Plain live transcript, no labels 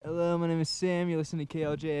My name is Sam. You're listening to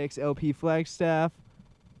KLJX LP Flagstaff.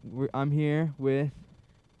 I'm here with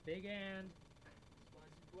Big and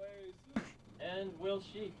Will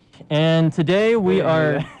Sheik. And today we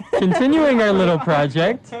are continuing our little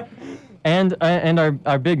project, and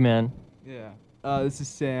our big man. Yeah. This is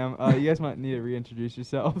Sam. You guys might need to reintroduce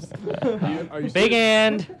yourselves. Are you Big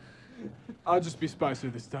and. I'll just be Spicer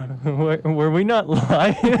this time. Were we not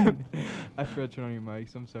live? I forgot to turn on your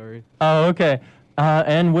mics. I'm sorry. Oh, okay.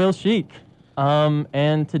 And Will Sheik.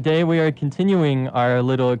 And today we are continuing our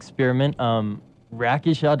little experiment,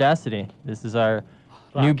 Rakish Audacity. This is our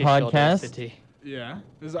new podcast. Audacity. Yeah.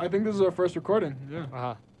 I think this is our first recording. Yeah.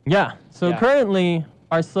 Uh-huh. Yeah. So currently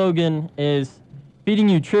our slogan is feeding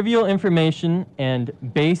you trivial information and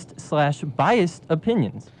based/biased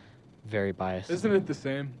opinions. Very biased. Isn't it the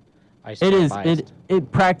same? It is.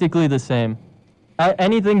 It practically the same.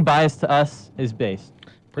 Anything biased to us is based.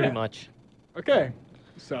 Pretty much. Okay.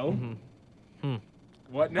 So,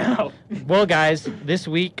 what now? Well, guys, this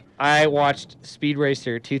week I watched Speed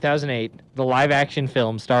Racer 2008, the live-action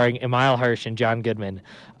film starring Emile Hirsch and John Goodman,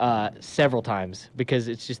 several times because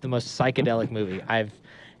it's just the most psychedelic movie I've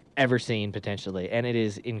ever seen, potentially, and it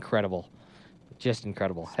is incredible. Just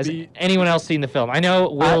incredible. Has anyone else seen the film? I know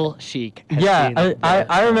Will Sheik has seen it.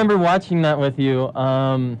 I remember watching that with you,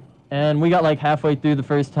 and we got like halfway through the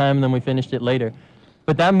first time, and then we finished it later.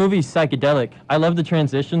 But that movie's psychedelic. I love the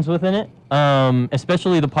transitions within it,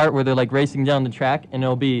 especially the part where they're like racing down the track, and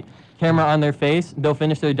it'll be camera on their face, they'll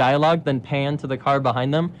finish their dialogue, then pan to the car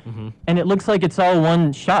behind them, and it looks like it's all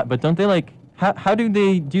one shot, but don't they like... How do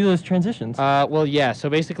they do those transitions? Well, yeah. So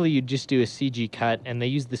basically, you just do a CG cut, and they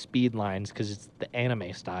use the speed lines because it's the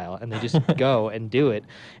anime style, and they just go and do it,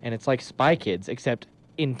 and it's like Spy Kids, except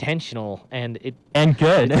intentional and good. and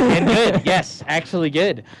good. Yes, actually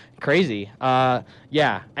good. Crazy.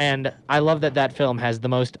 Yeah. And I love that film has the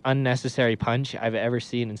most unnecessary punch I've ever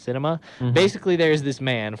seen in cinema. Basically, there's this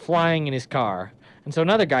man flying in his car, and so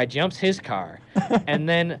another guy jumps his car, and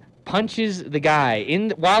then punches the guy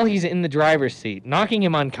while he's in the driver's seat, knocking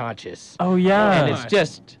him unconscious. Oh yeah. And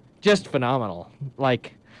it's just phenomenal.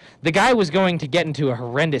 Like, the guy was going to get into a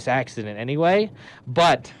horrendous accident anyway,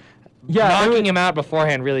 but knocking him out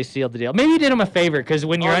beforehand really sealed the deal. Maybe you did him a favor, because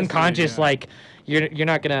when you're unconscious, like, you're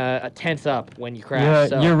not gonna tense up when you crash. Yeah,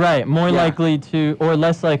 so. You're right. More likely to, or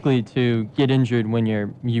less likely to get injured when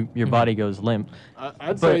your body goes limp.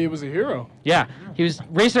 I'd say he was a hero. Yeah, he was.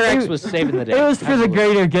 Racer X was saving the day. It was for the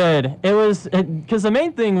greater good. It was because the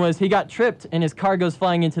main thing was he got tripped and his car goes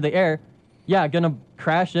flying into the air. Yeah, gonna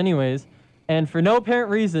crash anyways. And for no apparent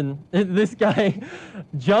reason, this guy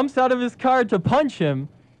jumps out of his car to punch him.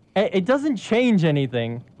 It doesn't change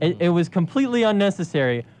anything. It was completely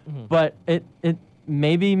unnecessary. But it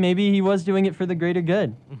maybe he was doing it for the greater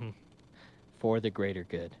good. For the greater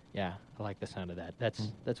good. Yeah, I like the sound of that.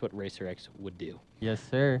 That's what Racer X would do. Yes,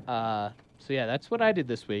 sir. So yeah, that's what I did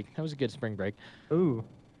this week. That was a good spring break. Ooh.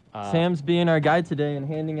 Sam's being our guide today and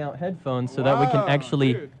handing out headphones so that we can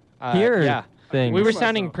actually hear things. We were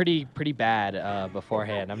sounding pretty bad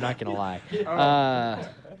beforehand. I'm not gonna lie.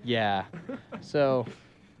 Yeah. So,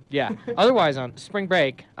 yeah. Otherwise, on spring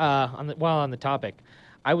break, on the topic,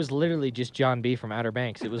 I was literally just John B. from Outer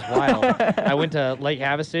Banks. It was wild. I went to Lake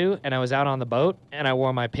Havasu, and I was out on the boat, and I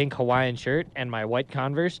wore my pink Hawaiian shirt and my white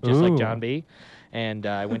Converse, just like John B. And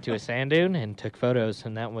I went to a sand dune and took photos,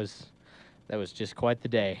 and that was just quite the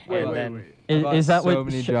day. Wait. Is that what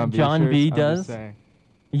John B. does?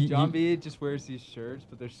 John B. just wears these shirts,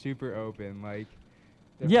 but they're super open, like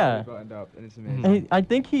they're fully buttoned up, and it's amazing. I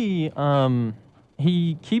think he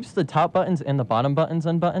keeps the top buttons and the bottom buttons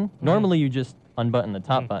unbuttoned. Normally, you just unbutton the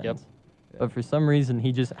top buttons. But for some reason,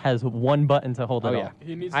 he just has one button to hold it all.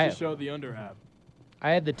 He needs to show the under ab.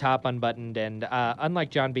 I had the top unbuttoned, and unlike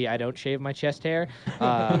John B., I don't shave my chest hair,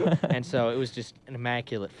 and so it was just an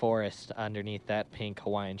immaculate forest underneath that pink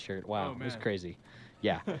Hawaiian shirt. Wow, it was crazy.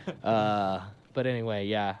 Yeah. But anyway,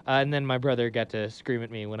 yeah. And then my brother got to scream at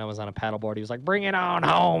me when I was on a paddleboard. He was like, "Bring it on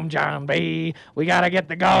home, John B. We got to get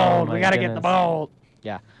the gold. We got to get the bolt."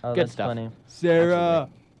 Yeah, good stuff. Funny. Sarah.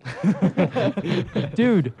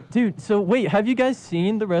 dude, so wait, have you guys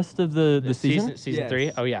seen the rest of the season? Season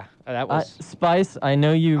 3? Oh, yeah. That was... Spice, I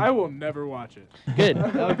know you... I will never watch it. Good.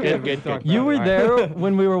 Good. You were there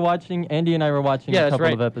when we were watching, Andy and I were watching a couple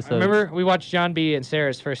of episodes. Remember, we watched John B. and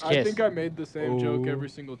Sarah's first kiss. I think I made the same joke every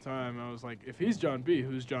single time. I was like, if he's John B.,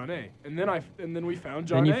 who's John A? And then we found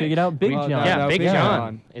John A. And you figured out Big John. Yeah, Big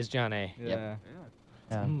John is John A. Yeah.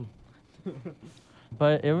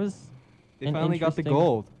 But it was... They finally got the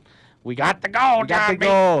gold. We got the gold, We got the John B.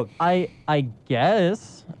 gold. I guess.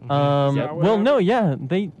 Is that what Well, no,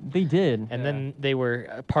 happened? yeah, they did. And then they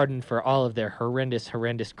were pardoned for all of their horrendous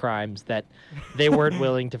crimes that they weren't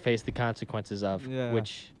willing to face the consequences of, Yeah.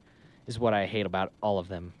 which is what I hate about all of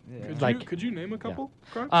them. Yeah. Could you name a couple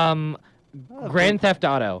crimes? Grand Theft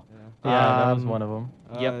Auto. Yeah, that was one of them.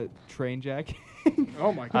 Yep. Train jack.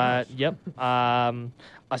 Oh my gosh. Yep.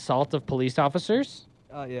 Assault of police officers.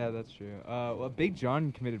 Yeah, that's true. Well, Big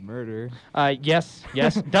John committed murder. Yes.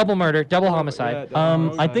 Double murder, double homicide.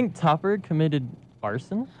 Yeah, I think Topper committed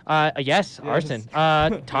arson. Yes, arson.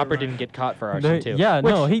 Topper didn't get caught for arson too. Yeah,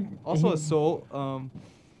 no, Which- he also assault.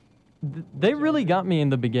 They really got me in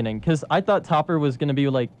the beginning because I thought Topper was gonna be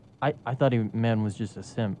like, I thought man was just a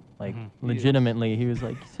simp, like legitimately. He was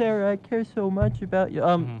like, Sarah, I care so much about you.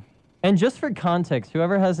 And just for context,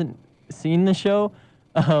 whoever hasn't seen the show,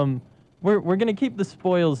 we're gonna keep the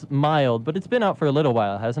spoils mild, but it's been out for a little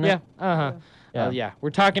while, hasn't it? Yeah. Yeah. We're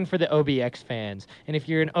talking for the OBX fans, and if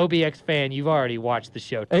you're an OBX fan, you've already watched the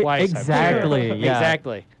show twice. I'm sure. Exactly. Yeah.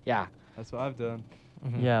 Exactly. Yeah. That's what I've done.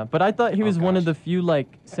 Yeah, but I thought he was one of gosh. the few like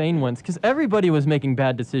sane ones because everybody was making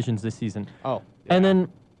bad decisions this season. Oh. And then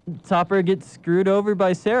Topper gets screwed over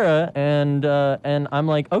by Sarah, and I'm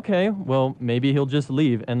like, okay, well maybe he'll just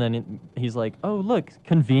leave. And then he's like, oh look,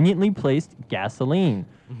 conveniently placed gasoline,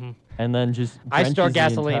 and then just I store drenches the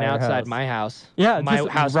gasoline entire outside house. my house. Yeah, my just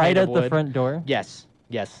house right made of at the wood. front door. Yes.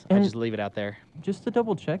 I And- just leave it out there. Just to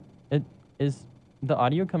double check, is the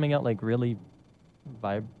audio coming out like really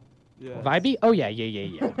Yeah. Vibey? Oh yeah.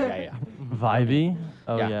 vibey?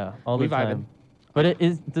 Oh Yeah. yeah, all We the vibing. time. But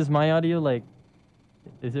does my audio like?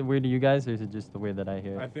 Is it weird to you guys, or is it just the way that I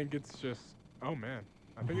hear I it? think it's just. Oh man.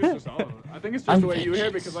 I think it's just all of it. I think it's just the way you hear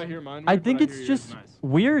it because I hear mine. I weird, think but it's hear just yours nice.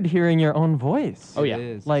 weird hearing your own voice. Oh, yeah. It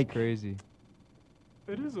is. Like- It's crazy.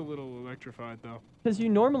 It is a little electrified though. Because you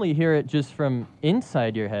normally hear it just from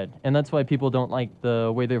inside your head, and that's why people don't like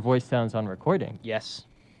the way their voice sounds on recording. Yes.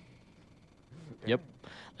 Yep.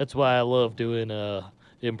 That's why I love doing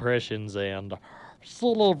impressions and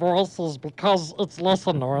silly voices because it's less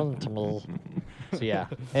annoying to me. So yeah.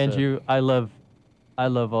 Andrew, I love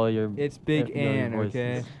all your. It's Big your Ann, voices.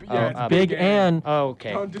 okay? Yeah, it's Big Ann. Oh,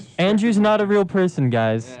 okay. Don't disrespect Andrew's her. not a real person,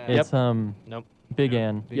 guys. Yeah. It's Nope. Big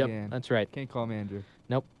Ann. Big Yep. Ann. That's right. Can't call him Andrew.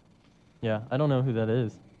 Yeah, I don't know who that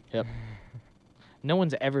is. Yep. No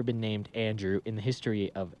one's ever been named Andrew in the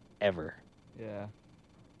history of ever. Yeah.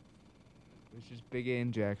 It's just Big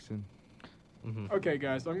Ann Jackson. Okay,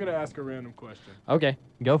 guys, I'm gonna ask a random question. Okay.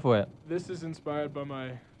 Go for it. This is inspired by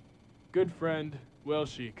my good friend Well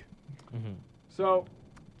Chic. Mhm. So,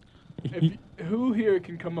 who here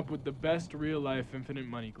can come up with the best real life infinite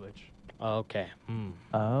money glitch? Okay.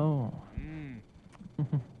 Oh.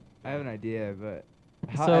 I have an idea, but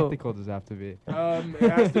how So- ethical does it have to be? It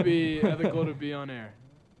has to be ethical to be on air.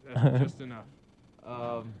 That's just enough.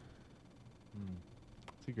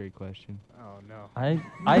 It's a great question. Oh no.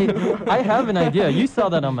 I have an idea. You saw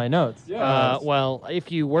that on my notes. Yeah. Well,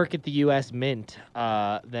 if you work at the U.S. Mint,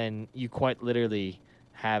 then you quite literally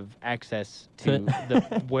have access to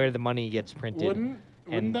where the money gets printed. Wouldn't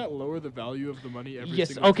and- that lower the value of the money every Yes.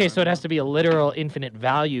 single Okay. time? So it has to be a literal infinite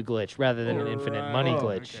value glitch rather than an infinite Right. money Oh,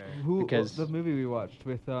 glitch. okay. Who? Because- The movie we watched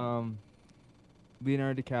with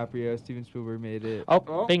Leonardo DiCaprio, Steven Spielberg made it.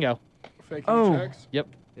 Oh, bingo. Faking Oh. checks. Yeah.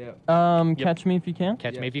 Yep. Catch Me If You Can.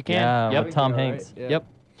 Catch Yep. me if you can. Yeah, Yep. with Tom All right, Hanks. yeah. Yep.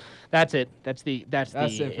 That's it. That's the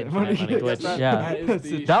infinite money money glitch. glitch. Yeah. That is That's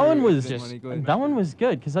the it. That one true was infinite money glitch. that one was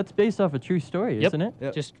good because that's based off a true story, Yep. isn't it?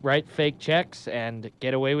 Yep. Just write fake checks and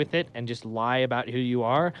get away with it and just lie about who you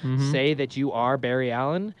are. Say that you are Barry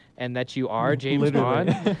Allen and that you are James Literally.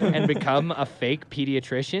 Bond and become a fake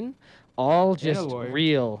pediatrician. All just lawyer.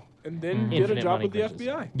 real. And then get a Infinite job money with the glitches.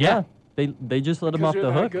 FBI. Yeah. They just let him Because off you're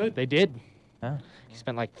the that hook. good. They did. Yeah. He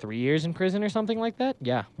spent like 3 years in prison or something like that.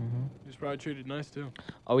 Yeah. He's probably treated nice too.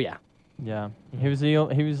 Oh yeah. Yeah. He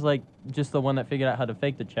was like just the one that figured out how to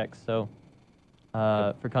fake the checks. So,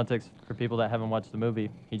 for context, for people that haven't watched the movie,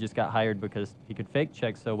 he just got hired because he could fake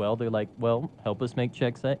checks so well. They're like, well, help us make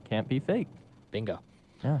checks that can't be faked. Bingo.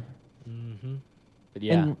 Yeah. But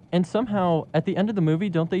yeah. And somehow at the end of the movie,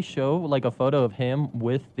 don't they show like a photo of him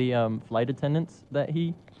with the flight attendants that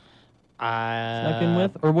he snuck in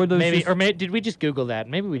with, or were those maybe just- or did we just Google that?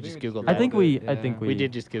 Maybe we just Googled I that. think we we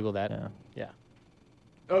did just Google that. Yeah. Yeah.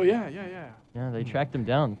 Oh yeah. Yeah, they tracked him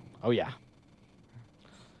down. Oh yeah.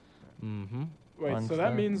 Mm-hmm. Wait, Fun so that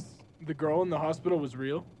stuff. means the girl in the hospital was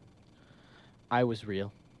real? I was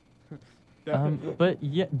real. But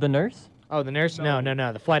yeah, the nurse. Oh, the nurse? No, No. no,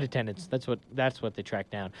 no. The flight attendants. That's what they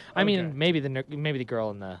tracked down. I Okay. mean, maybe the girl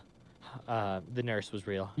in the the nurse was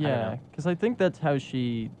real. I don't Yeah, know. because I think that's how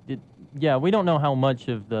she did. Yeah, we don't know how much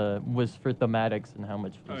of the was for thematics and how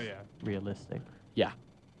much Oh was yeah. realistic. Yeah.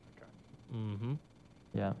 Okay. Mm-hmm.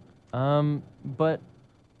 Yeah. But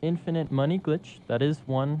infinite money glitch, that is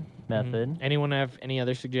one method. Anyone have any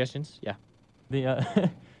other suggestions? Yeah. The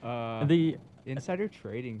the Insider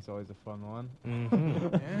trading is always a fun one.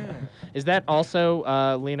 Mm-hmm. Yeah. Is that also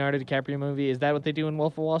Leonardo DiCaprio movie? Is that what they do in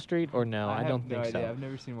Wolf of Wall Street? Or no? I have don't no think idea. so. I've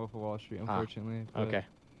never seen Wolf of Wall Street, unfortunately. but, Okay.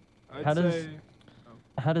 I'd How does- say.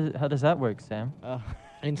 how does that work, Sam?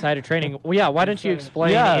 Insider trading. Well, yeah. Why don't you Insider-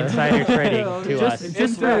 explain Yeah. insider trading to Just us?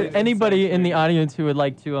 just for Inside anybody in the trading. audience who would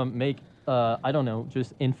like to make I don't know,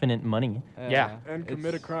 just infinite money. Yeah. And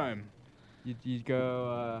commit a it's- crime. You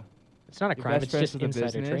go. It's not a You're crime. best It's friends just with a insider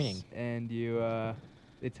business, trading. and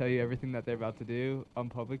they tell you everything that they're about to do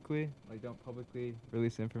unpublicly. Like, don't publicly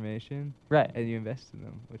release information, Right. and you invest in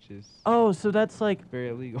them, which is Oh, so that's like very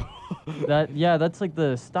illegal. that. Yeah, that's like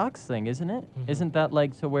the stocks thing, isn't it? Mhm. not that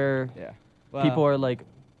like to where Yeah. people are like,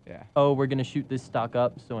 Yeah. oh, we're gonna shoot this stock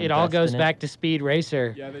up, so It all invest goes in back to Speed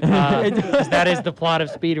Racer. Yeah. They It do. does. That is the plot of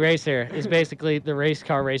Speed Racer. Is basically the race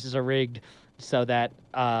car races are rigged so that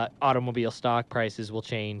automobile stock prices will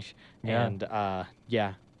change. Yeah. And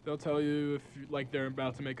yeah, They'll tell you if like they're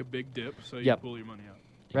about to make a big dip, so you Yep. pull your money out.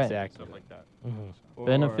 Right. exactly. Stuff like that. Mhm. Or-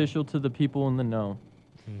 Beneficial to the people in the know.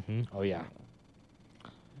 Oh yeah.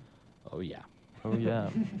 Oh yeah. Oh yeah.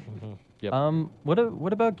 Yep.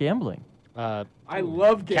 What about gambling? I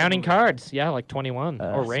love Counting gambling. cards. Yeah, like 21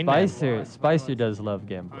 or Rain Man. Spicer Man. Spicer does love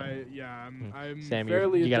gambling. I'm Sam,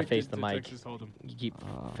 fairly you gotta addicted face the to mic. Texas Hold'em. You keep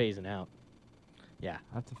phasing out. Yeah.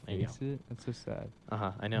 I have to There you face it. That's so sad.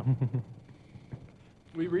 I know.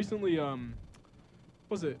 We recently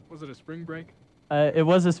was it a spring break? It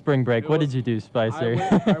was a spring break. It What was- did you do, Spicer?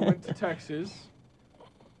 I went to Texas,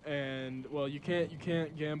 and well, you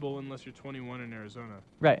can't gamble unless you're 21 in Arizona.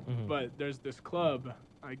 Right. Mhm. But there's this club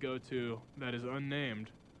I go to that is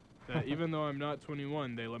unnamed. That even though I'm not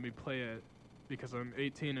 21, they let me play it because I'm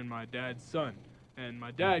 18 and my dad's son. And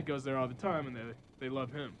my dad goes there all the time, and they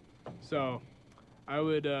love him. So I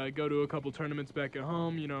would go to a couple tournaments back at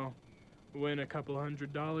home, you know, win a couple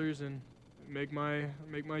 $100 and make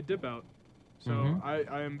my dip out. So Mhm.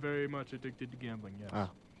 I am very much addicted to gambling. Yes. Ah.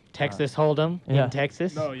 Texas Hold'em Yeah. in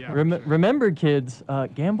Texas. No, yeah. for Rem- sure. Remember, kids,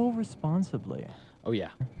 gamble responsibly. Oh yeah.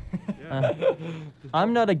 Yeah.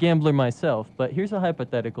 I'm not a gambler myself, but here's a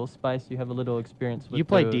hypothetical. Spice, you have a little experience with You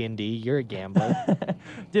play the- D&D. You're a gambler.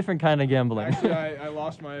 Different kind of gambling. Actually, I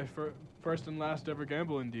lost my first and last ever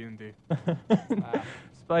gamble in D&D.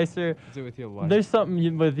 Spicer, Is it with your life? there's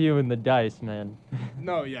something with you and the dice, man.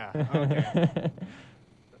 No, yeah.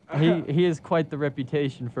 Okay. he has quite the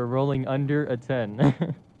reputation for rolling under a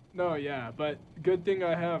 10. No, yeah, but good thing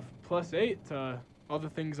I have +8 to all the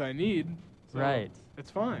things I need. So Right.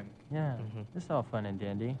 It's fine. Yeah, Mhm. it's all fun and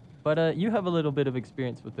dandy. But you have a little bit of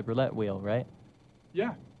experience with the roulette wheel, right?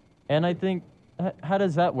 Yeah. And I think, how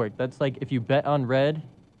does that work? That's like if you bet on red,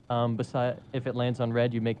 if it lands on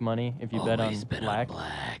red, you make money. If you bet on Always bet black,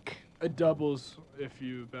 black. It doubles if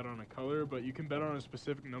you bet on a color, but you can bet on a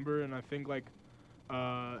specific number, and I think like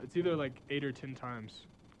it's either like 8 or 10 times.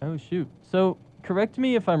 oh shoot. So correct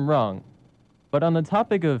me if I'm wrong, but on the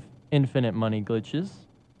topic of infinite money glitches,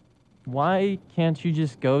 why can't you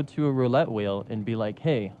just go to a roulette wheel and be like,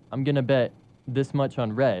 hey, I'm gonna bet this much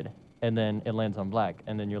on red, and then it lands on black,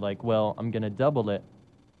 and then you're like, well, I'm gonna double it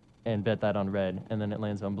and bet that on red, and then it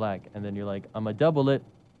lands on black, and then you're like, I'm gonna double it,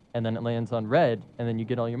 and then it lands on red, and then you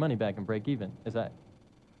get all your money back and break even. Is that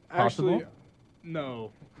Actually, Possible?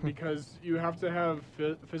 no, because you have to have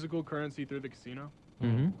physical currency through the casino,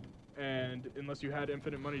 mm-hmm. and unless you had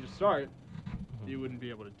infinite money to start, you wouldn't be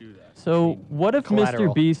able to do that. So what if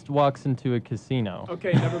Collateral. Mr. Beast walks into a casino?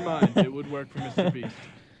 Okay, never mind. It would work for Mr. Beast.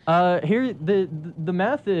 Here the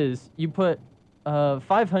math is you put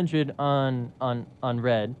 500 on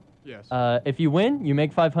red. Yes. If you win, you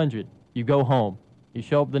make 500. You go home. You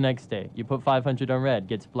show up the next day. You put 500 on red.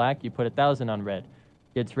 Gets black, you put 1,000 on red.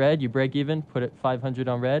 Gets red, you break even, put it 500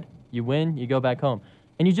 on red. You win, you go back home.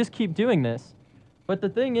 And you just keep doing this. But the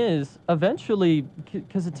thing is, eventually,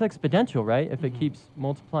 because it's exponential, right? If it keeps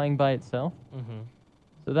multiplying by itself. Mm-hmm.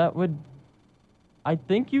 So that would, I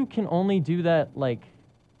think you can only do that like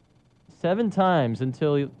 7 times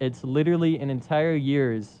until it's literally an entire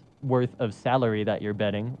year's worth of salary that you're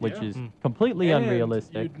betting, which Yeah. is completely And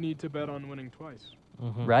unrealistic. You'd need to bet on winning twice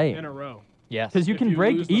Right. in a row. Yes. Because you if can lose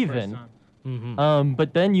break the first even, time. Mm-hmm.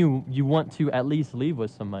 but then you want to at least leave with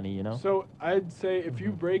some money, you know? So I'd say if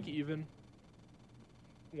you break even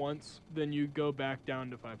once, then you go back down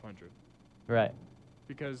to 500. Right.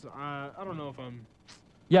 Because I don't know if I'm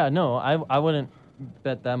Yeah, no, I wouldn't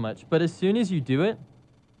bet that much. But as soon as you do it,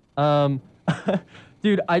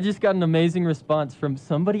 dude, I just got an amazing response from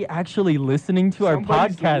somebody actually listening to our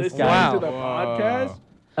Somebody's podcast, listening guys. to the Wow. podcast.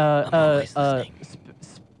 I'm always listening.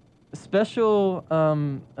 Special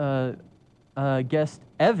guest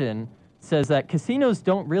Evan says that casinos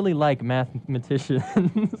don't really like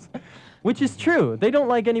mathematicians, which is true. They don't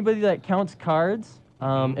like anybody that counts cards.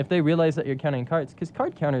 If they realize that you're counting cards, because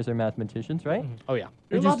card counters are mathematicians, right? Oh yeah.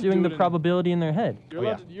 They're You're allowed just to doing do the it in- probability in their head.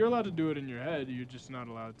 You're allowed to do it in your head. You're just not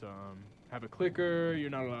allowed to have a clicker. You're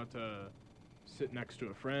not allowed to sit next to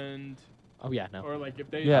a friend. Oh yeah. No. Or like if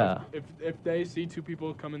they Yeah. if they see two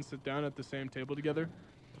people come and sit down at the same table together,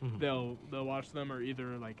 they'll watch them or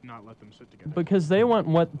either like not let them sit together. Because they want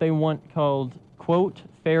what they want called, quote,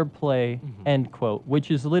 fair play, end quote, which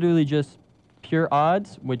is literally just pure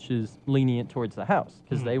odds, which is lenient towards the house,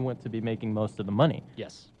 because they want to be making most of the money.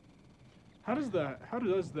 Yes. How does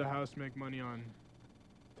the house make money on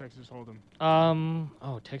Texas Hold'em?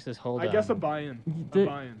 Oh, Texas Hold'em. I guess a buy-in. The- A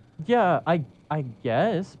buy-in. Yeah, I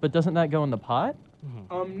guess, but doesn't that go in the pot?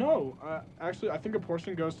 No. Actually, I think a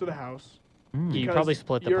portion goes to the house. Mm. You because probably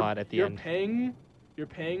split the you're- pot at the you're end. You're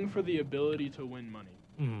paying for the ability to win money,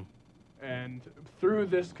 Mhm. and through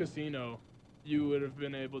this casino, you would have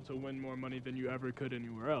been able to win more money than you ever could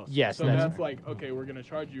anywhere else. Yes, So that's that's like, okay, we're gonna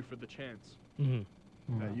charge you for the chance Mhm.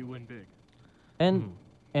 that you win big. And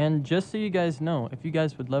and just so you guys know, if you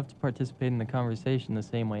guys would love to participate in the conversation the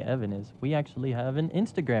same way Evan is, we actually have an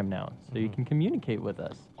Instagram now, so you can communicate with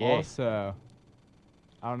us. Yay. Also,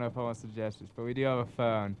 I don't know if I want to suggest this, but we do have a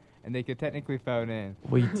phone, and they could technically phone in.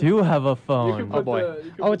 We do have a You phone. can Oh put boy. the-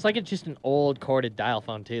 you can Oh, put- it's like it's just an old corded dial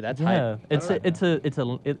phone too. That's Yeah, it's I don't it's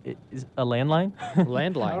a landline.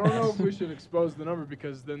 landline. I don't know if we should expose the number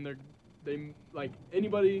because then they like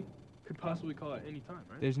anybody could possibly call at any time,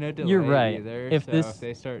 right? There's no delay You're right. either, If so this- if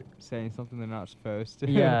they start saying something they're not supposed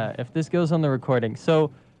to. Yeah, if this goes on the recording.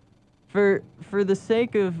 So for the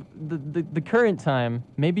sake of the current time,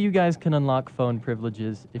 maybe you guys can unlock phone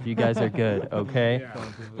privileges if you guys are good, okay?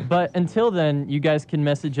 Yeah. But until then, you guys can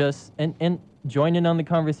message us and join in on the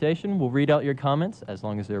conversation. We'll read out your comments as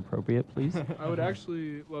long as they're appropriate, please. I would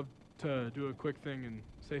actually love to do a quick thing and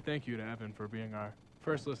say thank you to Evan for being our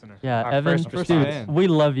first listener. Yeah, Our Evan, first dude, fan. we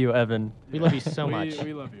love you, Evan. We love you so much.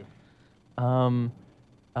 We love you.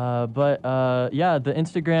 Yeah, the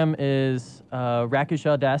Instagram is Rakish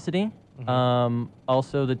Audacity.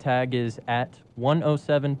 Also, the tag is at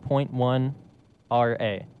 107.1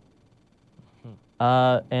 RA.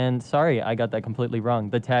 And sorry, I got that completely wrong.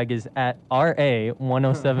 The tag is at RA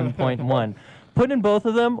 107.1. Put in both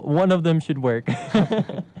of them, one of them should work.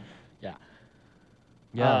 Yeah.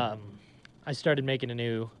 Yeah. I started making a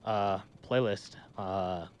new playlist.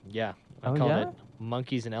 Yeah. I Oh, called yeah? it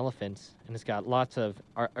Monkeys and Elephants, and it's got lots of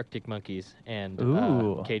Arctic monkeys and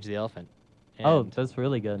Ooh. Cage the Elephant. Oh, And- that's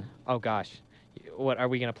really good. oh gosh. What are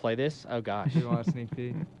we gonna play this? Oh gosh. Do you want a sneak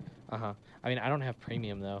peek? I mean, I don't have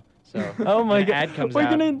premium though, so Oh my when god. an ad comes we're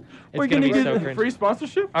out, gonna it's be be good. so cringy. Free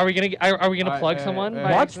sponsorship? Are we gonna plug someone? by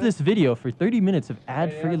Watch accident? this video for 30 minutes of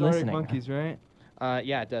ad-free Arctic listening. Monkeys, right?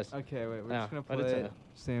 Yeah, it does. Okay, wait. We're No, just gonna but it's play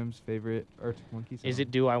Sam's favorite Arctic Monkey song. Is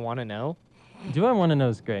it Do I Want to Know? Do I Want to Know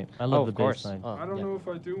is great. I love Oh, the of course. bass line. Oh, I don't yeah. know if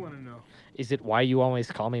I do want to know. Is it Why You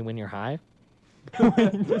Always Call Me When You're High?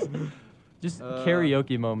 Just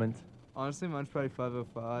karaoke moment. Honestly, mine's probably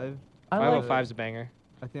 505. I like 505's a banger.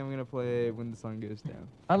 I think I'm gonna play When the Sun Goes Down.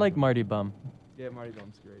 I like Marty Bum. Yeah, Marty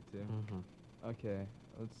Bum's great too. Okay,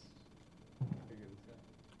 let's figure this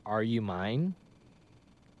Are You Mine?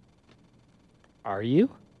 Are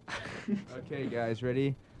you? out. Okay, guys,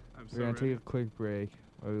 ready? I'm We're gonna take a quick break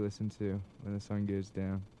while we listen to When the Sun Goes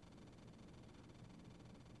Down.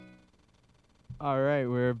 All right,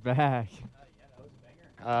 we're back.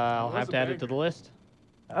 I'll was have a to add it to banger. the list.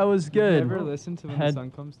 That was You good. ever listen to When Had- the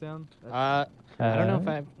Sun Comes Down? I don't know if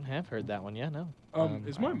I have heard that one. Yeah, no.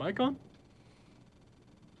 Is my mic on?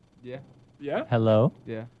 Yeah, Yeah? Hello?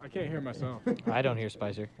 yeah. I can't hear myself. I don't hear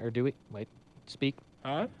Spicer. Or do we? Wait. Speak.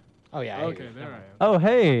 Huh? Oh, yeah. I hear Okay, you. there I am. Oh,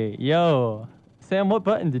 hey, yo. Sam, what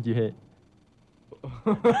button did you hit?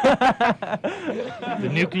 The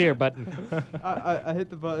nuclear button. I hit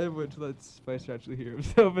the button which lets Spicer actually hear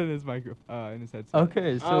himself in his in his headset.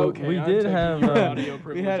 Okay, so Okay, we I'm did taking have your uh, audio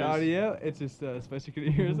We had privileges. audio. It's just Spicer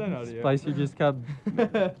couldn't hear us on audio. Spicer just got.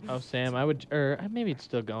 Oh, Sam, I would, or maybe it's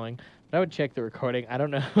still going, but I would check the recording. I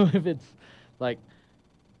don't know if it's like,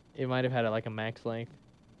 it might have had like a max length.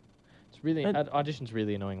 It's really, audition's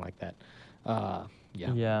really annoying like that. Yeah.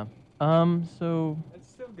 Yeah. So It's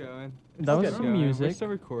still going. That was still some going. We're music. still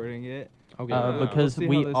recording it. Okay. We'll because see how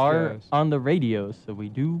we this are goes. on the radio, so we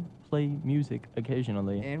do play music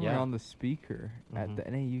occasionally. And Yeah. we're on the speaker at Mhm. the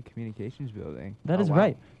NAU Communications Building. That Oh, is wow.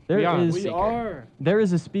 right. There We are on the is We speaker. are. there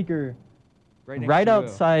is a speaker Next right to Will.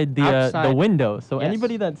 outside the Outside. window, so Yes.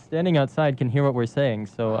 anybody that's standing outside can hear what we're saying.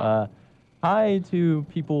 So hi to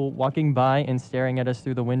people walking by and staring at us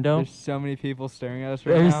through the window. There's so many people staring at us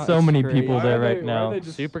right There's now. so it's many crazy. people Why there are right they- why now. are they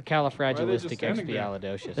just- standing there?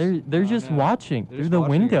 Supercalifragilisticexpialidocious. They're I just know. watching They're through just the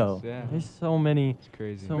watching window. us, yeah. There's so many, It's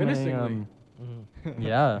crazy. so many. Menacingly.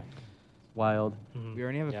 Yeah, wild. We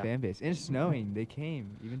already have a Yeah. fan base. And it's snowing. They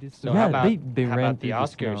came. Even did So snow. Yeah, how about, they how ran about the through the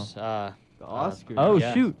snow. Oscars? The Oscars. Oh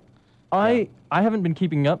Yes. shoot. I haven't been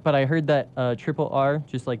keeping up, but I heard that Triple R,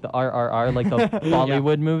 just like the RRR, like the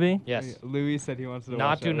Bollywood movie. Yes. Louis said he wants to watch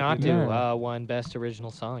Not that to with you. Yeah. won best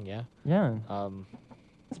original song. Yeah. Yeah, Um.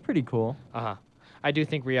 it's pretty cool. I do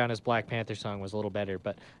think Rihanna's Black Panther song was a little better,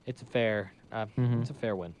 but it's a fair. Mhm. It's a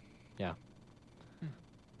fair win. Yeah.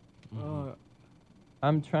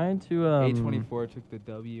 I'm trying to. A24 took the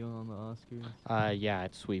W on the Oscars. Yeah,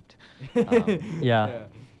 it's sweeped. Yeah.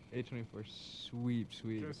 A24 sweep.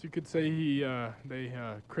 Guess you could say they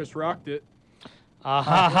Chris rocked it.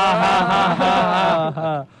 Ha.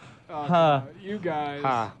 You guys.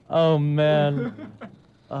 Ha. Oh man.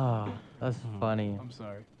 Oh, that's funny. I'm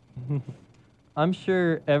sorry. I'm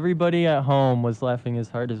sure everybody at home was laughing as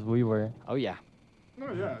hard as we were. Oh yeah.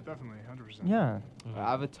 No, yeah, definitely, 100%. Yeah.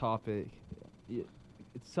 I have a topic.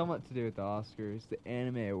 It's somewhat to do with the Oscars. The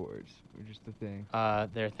anime awards were just the thing.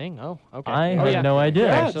 Their thing. Oh, okay. I Oh, had yeah. no idea.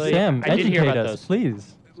 Yeah, actually, Sam, I did hear educate about us, those.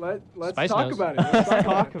 please. Let's Spice talk knows. about it. Let's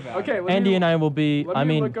talk about it. Okay, let Andy me, and I will be. let I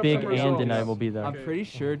me mean, look up Big some and I results. will be there. I'm Okay. pretty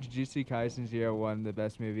sure Jujutsu Kaisen Zero won the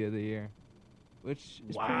best movie of the year, which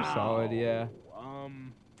is pretty solid. Yeah.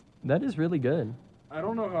 That is really good. I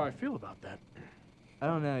don't know how I feel about that. I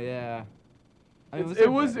don't know. Yeah. I mean, It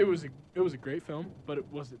was a great film, but it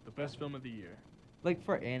wasn't the best film of the year. like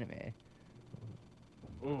for anime.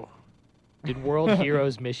 Oh. Did World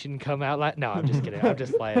Heroes Mission come out? No, I'm just kidding. I'm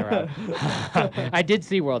just playing around. I did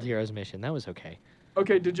see World Heroes Mission. That was okay.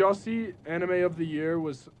 Okay, did y'all see anime of the year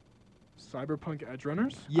was Cyberpunk Edge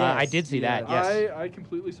Runners? I did see that, yes. I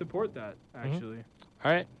completely support that, actually.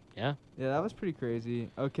 All right. Yeah. Yeah, that was pretty crazy.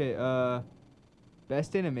 Okay.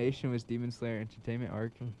 Best animation was Demon Slayer Entertainment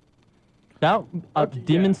Arc. That Okay,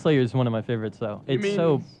 Demon yeah. Slayer is one of my favorites, though. You It's mean-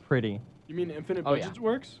 so pretty. You mean Infinite Oh, yeah. Budgets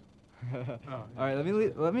Works? All right,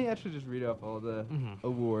 let me actually just read off all the Mhm.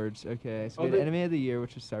 awards. Okay, so Oh, we had they- Anime of the Year,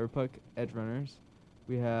 which was Cyberpunk Edge Runners.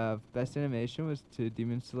 We have Best Animation was to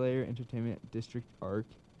Demon Slayer Entertainment District Arc.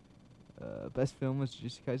 Best Film was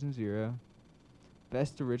Jujutsu Kaisen Zero.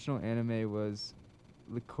 Best Original Anime was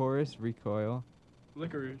Licorice Recoil.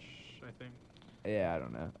 Licorice, I think. Yeah, I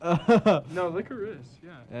don't know. No, Licorice, yeah.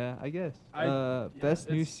 Yeah, I guess. Yeah, Best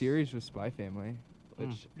New it's- Series was Spy Family,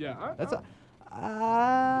 which Yeah, that's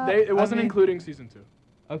it wasn't I mean, including season 2.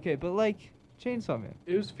 Okay, but like Chainsaw Man.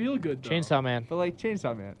 It was feel good though. Chainsaw Man. But like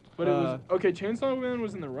Chainsaw Man. But it was okay. Chainsaw Man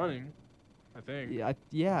was in the running, I think.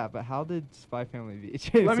 Yeah, but how did Spy Family be?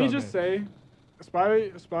 Chainsaw Let me Man? just say,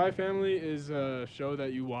 Spy Family is a show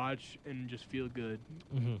that you watch and just feel good,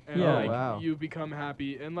 Mm-hmm. and Yeah. like Wow. you become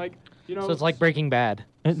happy, and like you know. So it's like Breaking Bad.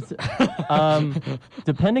 It's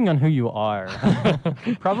depending on who you are.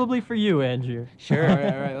 Probably for you, Andrew. Sure. all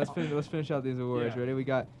right. Let's finish out these awards. Yeah. Ready? We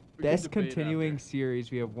got We can best debate continuing after.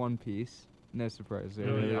 series. We have One Piece. No surprise there.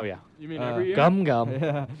 Oh, right? yeah. Oh yeah. You mean Uh, every year? Gum gum.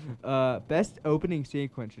 Yeah. Best opening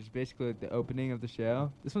sequence, which is basically like the opening of the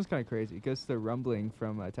show. This one's kind of crazy. It goes to the rumbling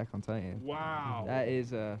from Attack on Titan. Wow. That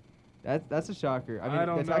is that's a shocker. I I mean,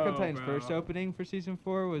 don't Attack on know, Titan's bro. first opening for season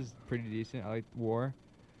 4 was pretty decent. I liked War,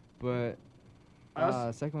 but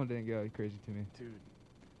Us- second one didn't go crazy to me. Dude.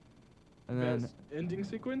 And then Best ending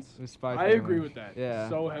sequence. it was Spy I agree Family. with that. Yeah.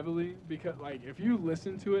 So heavily because like if you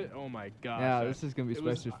listen to it, oh my gosh. Yeah, this is gonna be it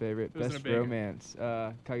was- Spicer's favorite. it was Best a banger. romance.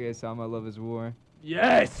 Kage-sama, Love Is War.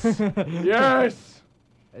 Yes. Yes.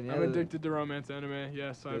 And the I'm other- addicted to romance anime.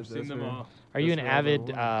 Yes, I've seen those them were- all. Are you an Those were all the avid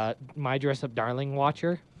awards. My Dress Up Darling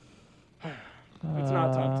watcher? It's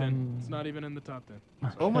not top 10. It's not even in the top 10.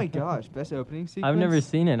 Oh my gosh, best opening sequence. I've never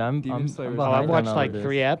seen it. I'm Demon Slayer was Oh, behind I've watched on like all of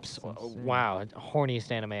 3 this. eps. That's insane. Wow,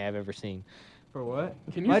 horniest anime I've ever seen. For what?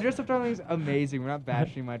 Can you My s- Dress Up Darling is amazing. We're not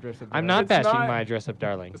bashing My Dress Up Darling. I'm not It's bashing not- My Dress Up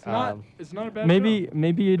Darling. It's not. It's not a bad. Maybe show.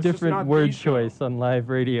 maybe a It's just different not word the show. choice on live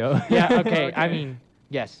radio. Yeah, okay. I Okay. mean,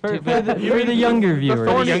 yes. for, to- for the, You for mean the the- younger the viewers. for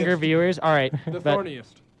the thorniest. younger viewers, all right. The but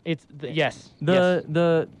thorniest. it's yes.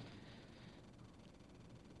 The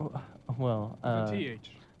well. TH.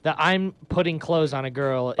 The I'm putting clothes on a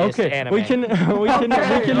girl is Okay, anime. we can we can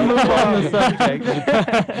move on the subject.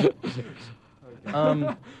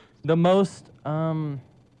 The most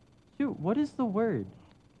Dude, what is the word?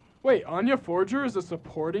 Wait, Anya Forger is a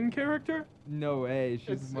supporting character? No way.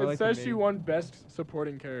 She's more It like says the she main. won best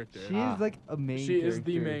supporting character. She is like a main. She is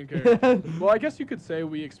the character. main character. Well, I guess you could say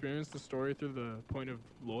we experienced the story through the point of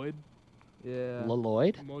Lloyd, Yeah.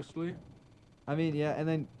 Lloyd? mostly. I mean, yeah, and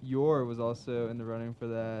then Yor was also in the running for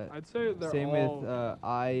that. I'd say they're Same all with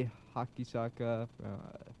Ai Hakisaka from.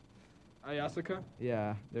 Ayasaka.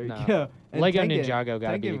 Yeah, there you No. go. And Lego Tengen. Ninjago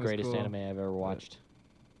gotta be Tengen the was greatest cool. anime I've ever watched.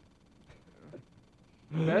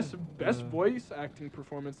 Best voice acting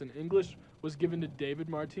performance in English was given to David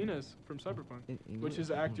Martinez from Cyberpunk, In which English?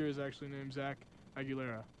 his actor is actually named Zach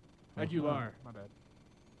Aguilera. Aguilar, my bad.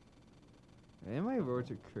 Anime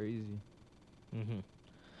awards are crazy. Mm-hmm.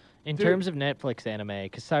 In Dude. terms of Netflix anime,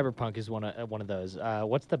 because Cyberpunk is one of those.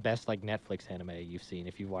 What's the best like Netflix anime you've seen?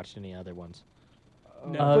 If you've watched any other ones?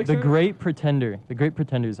 Netflix The anime? Great Pretender. The Great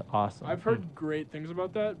Pretender is awesome. I've heard great things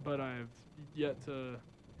about that, but I've yet to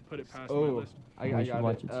put it past my Oh, list. We I should got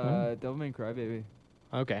watch it. it soon. Devil May Cry Baby.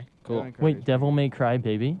 Okay, cool. Wait, Devil May Cry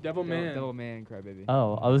Baby? Devil Man. Devil Man Cry Baby.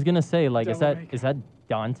 Oh, I was gonna say, like, Devil May is that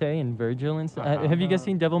Dante and Virgil and stuff? Uh-huh. Have you guys Uh,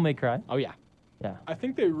 seen Devil May Cry? Oh yeah. Yeah, I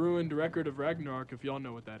think they ruined Record of Ragnarok, if y'all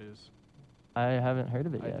know what that is. I haven't heard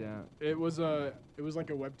of it I yet. don't. It was like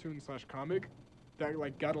a webtoon / comic that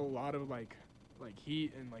like got a lot of like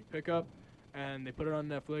heat and like pickup, and they put it on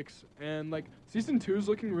Netflix. And like season 2 is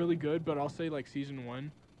looking really good, but I'll say like season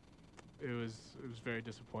 1, it was very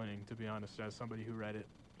disappointing, to be honest, as somebody who read it.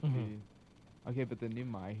 Mhm. Dude. Okay, but the new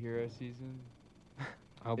My Hero season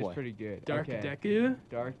Oh is boy. pretty good. Dark okay. Deku.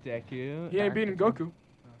 Dark Deku. He ain't Dark beating Deku. Goku.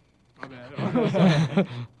 My bad.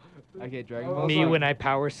 Okay, Dragon Oh, Ball. Me sorry. when I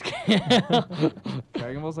power scale.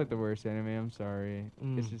 Dragon Ball's like the worst anime. I'm sorry.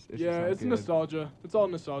 It's Mm. just. Yeah, not it's good. nostalgia. It's all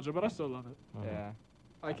nostalgia, but I still love it. Yeah,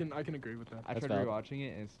 I can agree with that. I That's tried valid. rewatching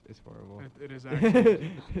it. And it's horrible. It is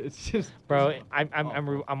actually. It's just. Bro, it's I'm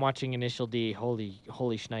awful. watching Initial D. Holy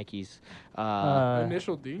shnikes.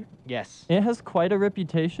 Initial D. Yes. It has quite a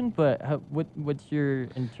reputation, but what's your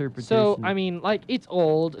interpretation? So I mean, like it's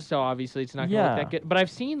old, so obviously it's not gonna look Yeah. that good. But I've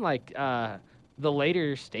seen like the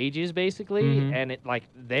later stages basically, Mhm. and it like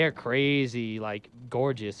they're crazy, like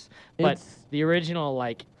gorgeous. But It's- the original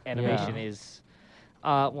like animation Yeah. is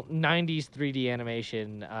 90s 3D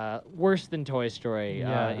animation, worse than Toy Story.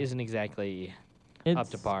 Yeah. Isn't exactly up to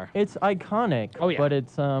it's- par. It's iconic. Oh, yeah. But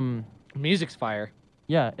it's Music's fire.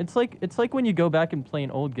 yeah, it's like when you go back and play an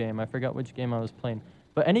old game. I forgot which game I was playing,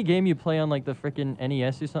 but any game you play on like the frickin'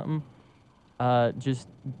 NES or something, just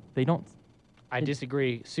they don't. I It-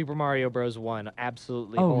 disagree. Super Mario Bros. 1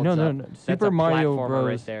 absolutely Oh holds no up. no no! That's Super a Mario platformer Bros.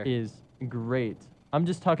 right there. Is great. I'm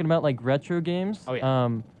just talking about like retro games. Oh, yeah.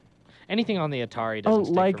 Anything on the Atari Oh, doesn't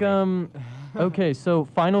stick like for me. okay, so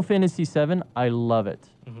Final Fantasy VII, I love it.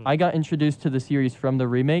 Mhm. I got introduced to the series from the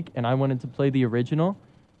remake, and I wanted to play the original.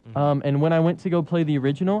 Mhm. And when I went to go play the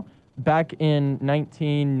original, back in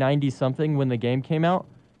 1990 something when the game came out,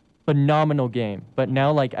 phenomenal game. But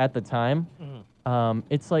now, like at the time, Mhm.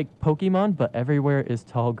 it's like Pokemon, but everywhere is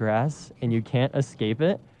tall grass, and you can't escape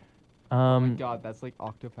it. Oh my god, that's like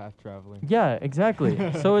Octopath Traveling. Yeah, exactly.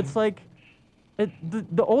 So it's like,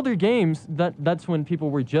 the older games, that's when people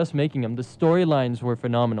were just making them. The storylines were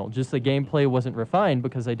phenomenal. Just the gameplay wasn't refined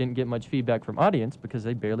because I didn't get much feedback from audience because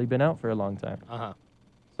they'd barely been out for a long time. Uh-huh.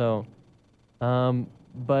 So,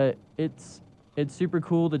 but it's super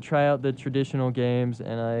cool to try out the traditional games,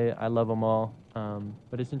 and I love them all.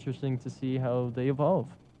 But it's interesting to see how they evolve.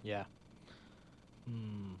 Yeah.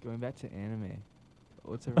 Mm. Going back to anime,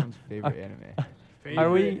 what's everyone's favorite anime? Favorite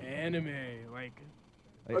Are we- anime? Like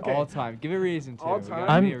Like Okay. all time. Give a reason too. All We time?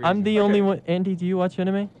 gotta give me a I'm the reason. only Okay. one. Andy, do you watch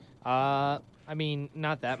anime? I mean,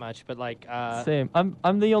 not that much, but like, Same.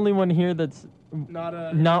 I'm the only one here that's not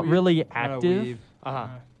a not we- really Not a active. weeb. uh-huh. uh,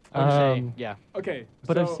 I would say, Um, yeah. Okay,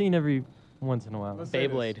 But I've so seen every once in a while. let's say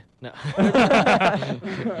this. Beyblade. No.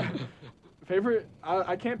 favorite.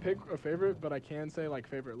 I can't pick a favorite, but I can say like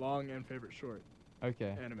favorite long and favorite short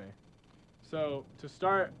Okay. anime. So to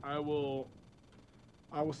start, I will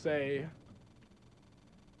say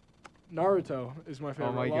Naruto is my favorite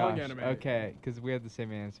Oh my long gosh. anime. Okay, because we have the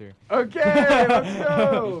same answer. Okay, let's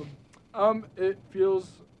go. It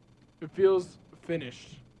feels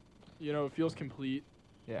finished. You know, it feels complete.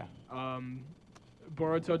 Yeah.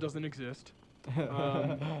 Boruto doesn't exist.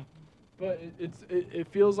 But it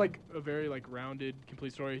feels like a very like rounded,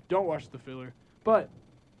 complete story. Don't watch the filler, but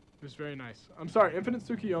it was very nice. I'm sorry, Infinite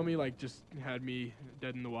Tsukiyomi like just had me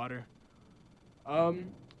dead in the water.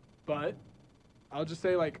 But I'll just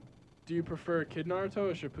say like, do you prefer Kid Naruto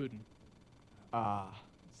or Shippuden?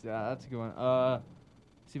 So that's a good one.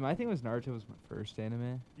 See, my thing was Naruto was my first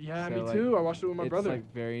anime. Yeah, So, me like, too. I watched it with my it's brother.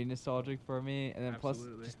 like very nostalgic for me, and then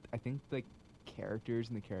Absolutely. plus, just I think the characters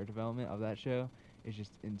and the character development of that show is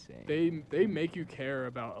just insane. They make you care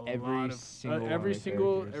about a Every lot of single one every of the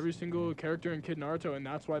single characters. every single character in Kid Naruto, and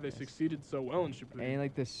that's why they Yes. succeeded so well in Shippuden. And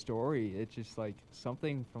like the story, it's just like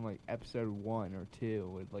something from like episode 1 or 2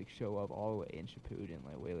 would like show up all the way in Shippuden,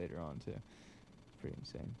 like way later on too. It's pretty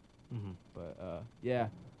insane. Mm-hmm. But yeah,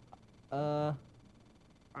 I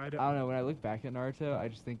I don't know. When I look back at Naruto, I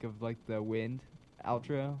just think of like the wind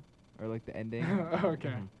outro or like the ending, okay.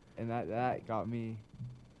 Mhm. and that got me.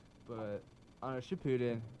 But on a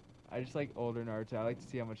Shippuden, I just like older Naruto. I like to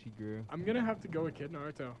see how much he grew. I'm gonna have to go with Kid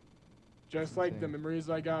Naruto. Just That's like the insane. memories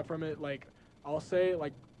I got from it, like I'll say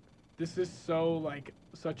like this is so like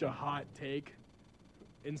such a hot take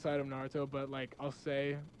inside of Naruto, but like I'll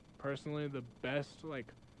say personally the best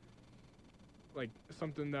like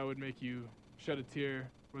something that would make you shed a tear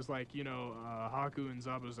was like, Haku and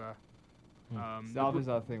Zabuza. Hmm.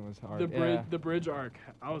 Zabuza thing was hard. The bridge arc.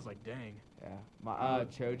 I was like, dang. Yeah. My Uh,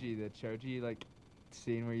 the Choji like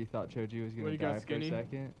scene where you thought Choji was When gonna he got die for a skinny?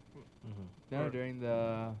 second. Mm-hmm. No, Or- during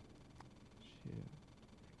the shoot.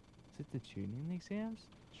 Is it the tuning exams?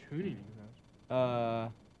 Tuning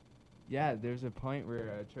exams. Yeah, there's a point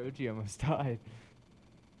where Choji almost died.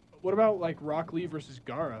 What about like Rock Lee versus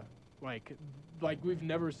Gaara? Like we've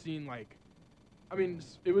never seen like. I mean,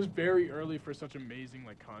 it was very early for such amazing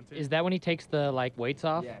like content. Is that when he takes the like weights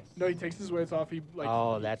off? Yes. No, he takes his weights off. He like.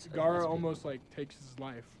 Oh, that's Gaara big. almost like takes his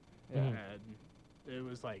life, Yeah. Mhm. and it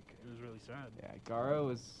was really sad. Yeah, Gaara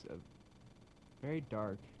was very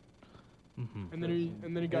dark. Mm-hmm. And then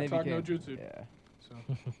he got And talk no became- jutsu. Yeah. So,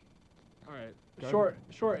 all right, Gaara-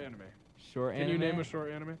 short anime. Short Can anime. you name a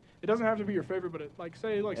short anime? It doesn't have to be your favorite, but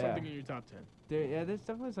say Yeah. something in your top 10. There's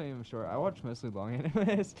definitely something even short. I watch mostly long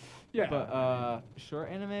animes. Yeah. But short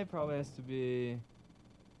anime probably has to be.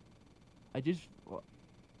 It's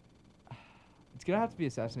gonna have to be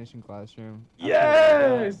Assassination Classroom. I feel like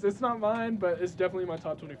that. Yes, it's not mine, but it's definitely my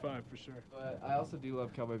top 25 for sure. But I also do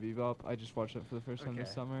love Cowboy Bebop. I just watched it for the first time this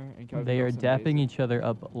Okay. summer, and Cowboy They are Bebop's dapping amazing. each other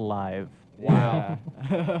up live. Wow.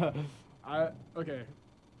 Okay,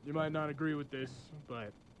 you might not agree with this,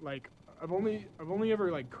 but like I've only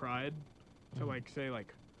ever like cried to like say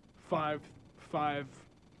like five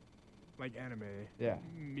like anime Yeah.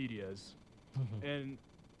 medias, Mm-hmm. and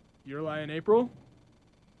Your Lie in April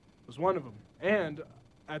was one of them. And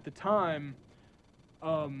at the time,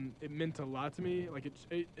 it meant a lot to me. Like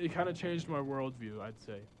it kind of changed my worldview, I'd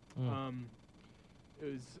say. Mm. It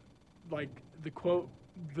was like the quote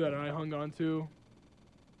that I hung on to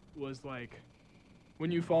was like,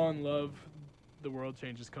 "When you fall in love, the world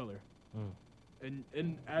changes color." Mm.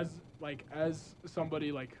 And as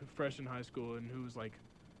somebody like fresh in high school and who was like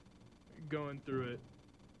going through it,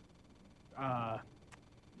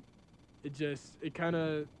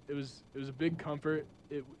 it was a big comfort.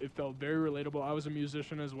 It felt very relatable. I was a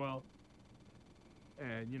musician as well,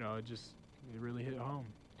 and it really hit home.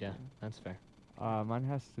 Yeah, that's fair. Mine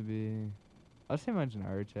has to be. I'd say mine's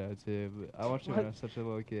Naruto too. But I watched it when I was such a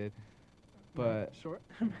little kid. But Short.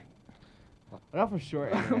 not for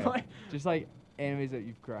short anime. Like- Just like animes that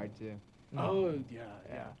you've cried to. Oh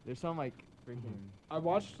yeah. There's some like freaking.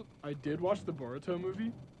 I did watch the Boruto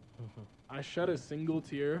movie. I shed a single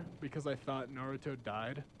tear because I thought Naruto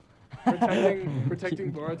died.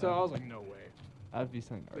 Protecting Boruto, I was like, no way. That'd be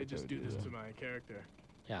something. They Naruto just would do this though. to my character.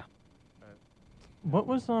 What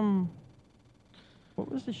was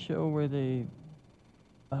the show where they?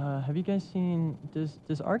 Have you guys seen?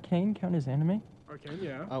 Does Arcane count as anime? Arcane,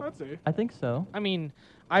 yeah, Oh. I'd say. I think so. I mean,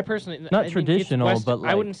 I personally Not I mean, it's traditional, but, I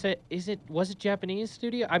like- wouldn't say was it Japanese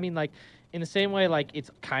studio? I mean, like in the same way, like it's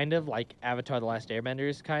kind of like Avatar: The Last Airbender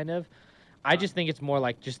is kind of. I just think it's more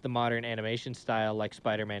like just the modern animation style, like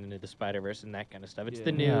Spider-Man Into the Spider-Verse and that kind of stuff. It's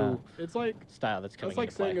the Yeah. new It's like style that's coming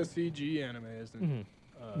that's like into play. saying a CG anime, isn't Mhm. it?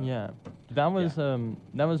 Yeah, that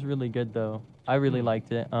was really good though. I really Mm.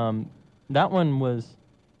 liked it. That one was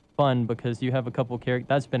fun because you have a couple characters.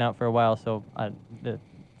 That's been out for a while, so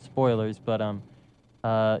spoilers. But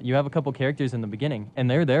you have a couple characters in the beginning, and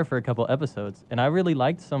they're there for a couple episodes, and I really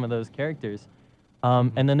liked some of those characters.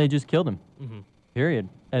 And then they just killed him. Mhm. Period.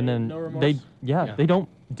 And No- then no they remorse? Yeah. they don't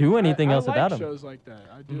do anything I else like about him. shows like that.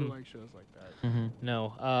 I do Mhm. like shows like that.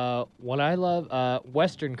 No, what I love,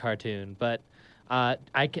 Western cartoon, but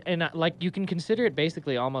like you can consider it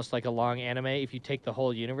basically almost like a long anime if you take the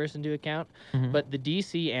whole universe into account. Mhm. But the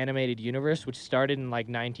DC animated universe, which started in like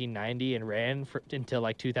 1990 and ran until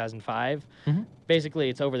like 2005, Mhm. basically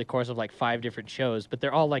it's over the course of like 5 different shows, but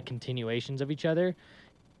they're all like continuations of each other.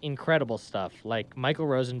 incredible stuff. Like Michael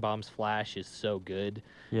Rosenbaum's Flash is so good.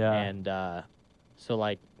 Yeah. And so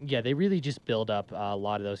like yeah, they really just build up a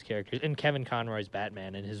lot of those characters. And Kevin Conroy's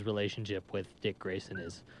Batman and his relationship with Dick Grayson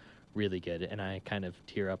is really good. And I kind of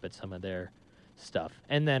tear up at some of their stuff.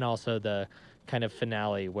 And then also the kind of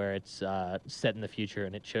finale where it's set in the future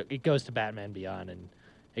and it goes to Batman Beyond and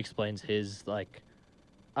explains his like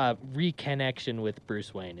reconnection with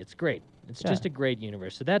Bruce Wayne. It's great. It's just a great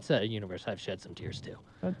universe. So that's a universe I've shed some tears to.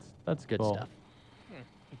 That's Good cool. stuff.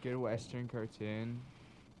 A good Western cartoon,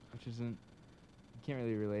 which isn't. You can't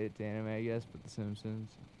really relate it to anime, I guess, but The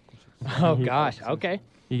Simpsons. Oh Yeah. gosh. Okay.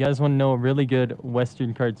 You guys want to know a really good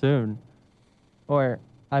Western cartoon? Or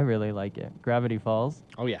I really like it. Gravity Falls.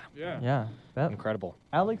 Oh yeah. Yeah. Yeah. That Incredible.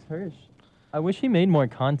 Alex Hirsch. I wish he made more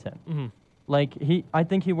content. Mm-hmm. Like I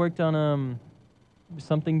think he worked on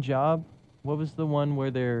something job. What was the one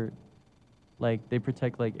where they're like they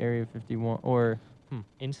protect like Area 51 or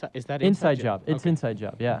Inside is that Inside Job? It's Okay. Inside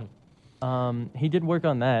Job. Yeah. He did work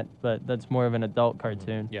on that, but that's more of an adult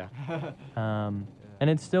cartoon. Yeah. And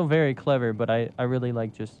it's still very clever, but I really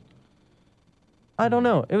like just I don't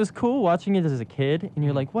know. It was cool watching it as a kid, and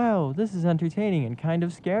you're like, wow, this is entertaining and kind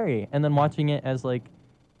of scary. And then watching it as like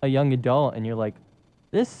a young adult, and you're like,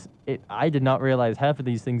 I did not realize half of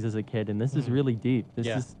these things as a kid, and this is really deep. This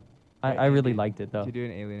Yeah. is, I really liked it though. Could you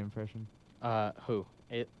do an alien impression? Who?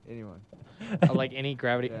 It Anyone? like any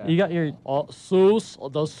gravity. Yeah. You got your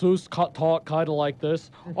Seuss, does Seuss talk kind of like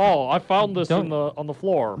this? Oh, I found this Don't- on the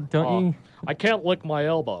floor. don't you I can't lick my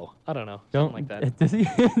elbow. I don't know. don't Something like that. does he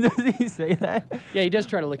does he say that? Yeah, he does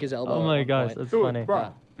try to lick his elbow. Oh at my one gosh, point. that's Dude, funny.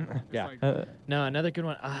 bro. Yeah. It's like, No, another good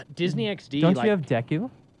one. Disney XD. Don't like, you have Deku?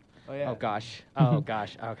 Oh yeah. Oh gosh. Oh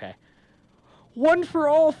gosh. Okay. One for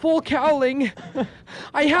all, full cowling.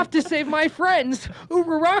 I have to save my friends.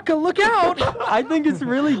 Uraraka, look out! I think it's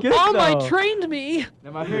really good Mom, though. trained me.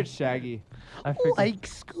 No, my favorite's Shaggy. I forget- Like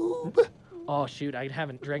Scoob. Oh shoot, I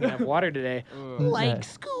haven't drank enough water today. Ugh. Like Yeah.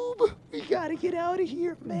 Scoob, we gotta get out of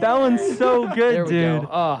here, man. That one's so good, There we dude. go.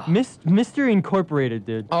 Oh. Mystery Incorporated,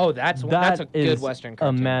 dude. Oh, that's a That good is Western a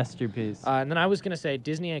cartoon. masterpiece. And then I was gonna say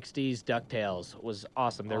Disney XD's DuckTales was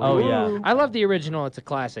awesome. They're Oh, really- yeah. I love the original; it's a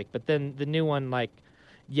classic. But then the new one, like,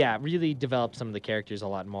 yeah, really developed some of the characters a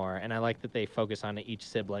lot more. And I like that they focus on each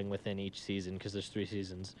sibling within each season because there's 3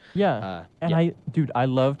 seasons. Yeah. And yeah. I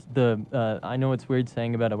loved the, I know it's weird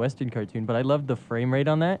saying about a Western cartoon, but I loved the frame rate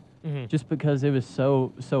on that Mhm. just because it was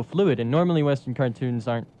so fluid. And normally Western cartoons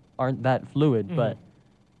aren't that fluid, but,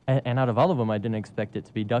 and out of all of them, I didn't expect it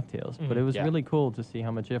to be DuckTales. But it was Yeah. really cool to see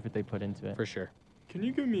how much effort they put into it. For sure. can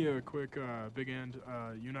you give me a quick big end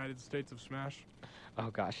United States of Smash? Oh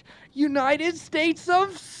gosh. United States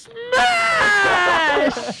of Smash!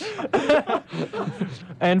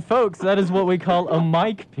 And folks, that is what we call a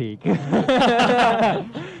mic peak.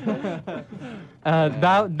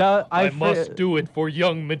 I must do it for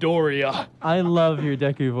young Midoriya. I love your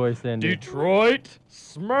Deku voice, Andy. Detroit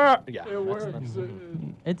Smash. Yeah. It works.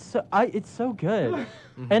 It's so good,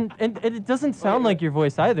 and it doesn't sound like your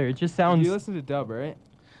voice either. It just sounds. You listen to dub, right?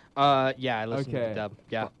 Yeah, I listened to Okay. the dub.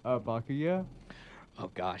 Yeah. Bakugo. Oh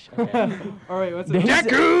gosh. Okay. All right, what's They- it?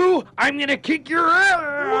 Deku, I'm gonna kick your ass.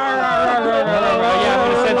 Yeah,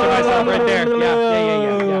 I'm gonna censor myself right there.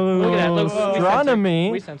 Yeah. Look at that. Look, Astronomy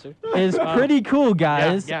we censored. is pretty cool,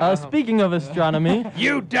 guys. yeah, Speaking of astronomy,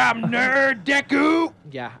 You dumb nerd, Deku.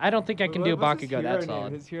 Yeah, I don't think I can do What's his Bakugo hero that name?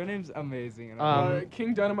 solid. His hero name's amazing.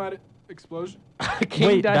 King Dynamite Explosion? King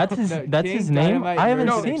wait, Dino- that's his No, that's King his name. Dynamite I haven't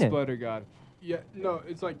Murder seen it. Exploder God. Yeah, no,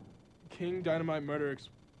 it's like King Dynamite Murder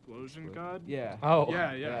Explosion God? Yeah. Oh.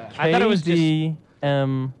 Yeah. I thought it was just.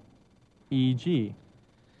 KDMEG.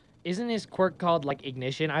 Isn't his quirk called like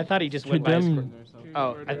ignition? I thought he just went by. Kadum- King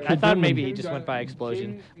Oh, Murder- I thought maybe he King just went by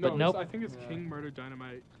explosion, King- but no, nope. I think it's Yeah. King Murder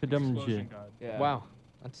Dynamite Kadum- Explosion God. Yeah. Wow,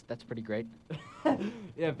 that's pretty great.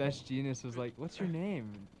 Yeah, Best Genius was like, "What's your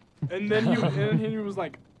name?" And then he was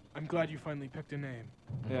like, "I'm glad you finally picked a name.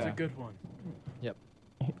 It's a Yeah. good one." Yep.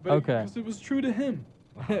 But Okay. because it was true to him.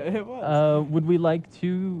 It was. Would we like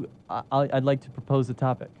to? I'd like to propose a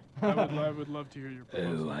topic. I would love to hear your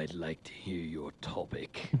proposal. I'd like to hear your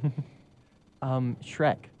topic.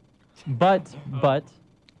 Shrek, but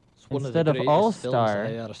instead of All-Star,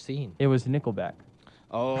 ever seen. it was Nickelback.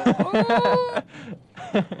 Oh.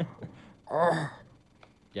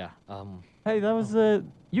 Yeah. Hey, that was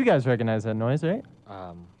you guys recognize that noise, right?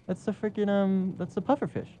 That's the freaking that's the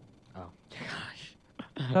pufferfish. Oh. Gosh.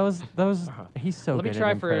 That was he's so Let me good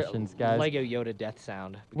try at for impressions, guys. Lego Yoda death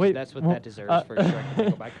sound. Because Wait, that's what well, that deserves for Shrek to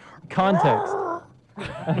go back. Context.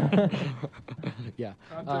 Yeah.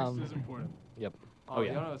 Context is important. Yep. Oh,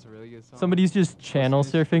 yeah. You know it's a really good song. Somebody's just channel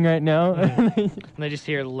Listeners. surfing right now. And I just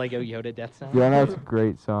hear Lego Yoda death sound. Yeah, no, it's a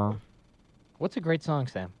great song. What's a great song,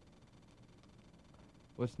 Sam?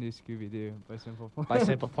 What's New Scooby-Doo by Simple Plan? By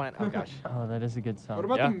Simple Plan. Oh gosh. Oh, that is a good song. What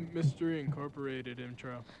about Yeah. the Mystery Incorporated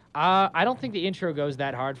intro? I don't think the intro goes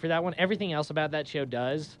that hard for that one. Everything else about that show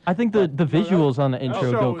does. I think the visuals on the that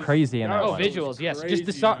intro show go was- crazy in that that Oh, one. show was visuals, yes. Just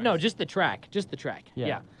the crazy song. No, nice. just the track. Just the track. Yeah.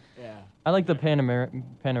 Yeah. Yeah. I like the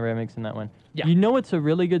panoramics in that one. Yeah. You know what's a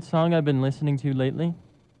really good song I've been listening to lately?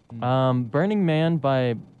 Burning Man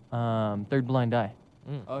by Third Blind Eye.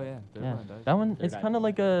 Oh, yeah. Third Yeah, Blind Eye. that one, Third it's Eye. kind of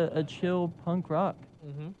like a chill punk rock.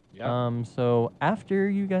 Mm-hmm. Yeah. So after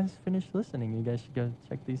you guys finish listening, you guys should go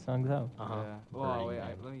check these songs out. Uh-huh. Yeah. Well, Burning wait, Man.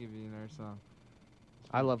 let me give you another song.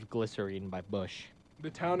 I love Glycerine by Bush. The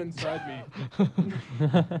Town Inside Me.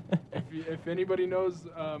 If anybody knows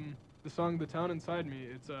the song "The Town Inside Me,"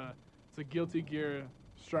 it's a Guilty Gear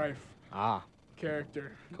Strife Ah,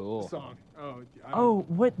 character cool. song. Oh. I don't- Oh,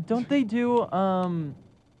 what? Don't they do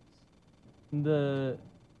the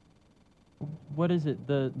what is it?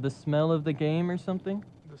 The smell of the game or something?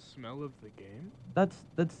 The smell of the game. That's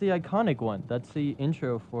the iconic one. That's the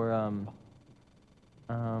intro for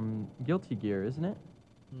Guilty Gear, isn't it?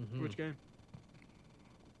 Mm-hmm. Which game?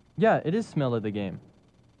 Yeah, it is Smell of the Game.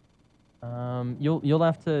 You'll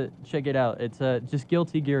have to check it out. It's just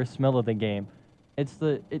Guilty Gear Smell of the Game.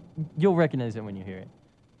 You'll recognize it when you hear it.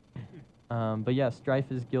 But yeah,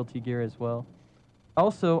 Strife is Guilty Gear as well.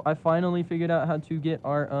 Also, I finally figured out how to get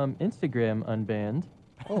our Instagram unbanned.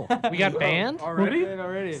 Oh, we got banned? Already?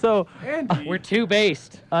 Already. So Andy. We're too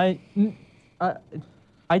based. I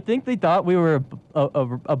think they thought we were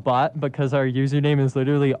a bot because our username is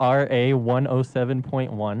literally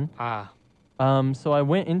RA107.1. Ah, So I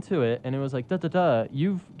went into it and it was like,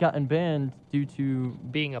 you've gotten banned due to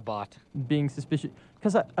being a bot. being suspicious.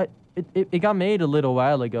 Because it got made a little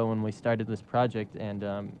while ago when we started this project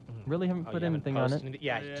and really haven't Oh, put you haven't anything on it. posted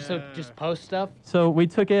Yeah, so Yeah. just post stuff. So we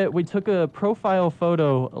took a profile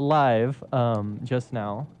photo live just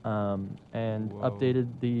now and Whoa. updated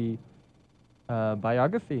the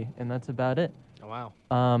biography, and that's about it. Oh, wow.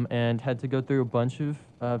 And had to go through a bunch of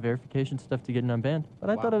verification stuff to get it unbanned. But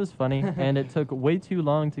I thought Wow. it was funny, and it took way too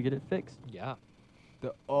long to get it fixed. Yeah.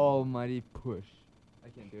 The almighty push. I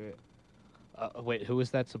can't do it. Wait, who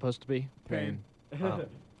is that supposed to be? Pain. Oh.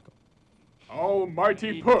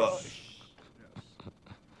 Almighty push.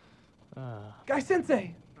 Guy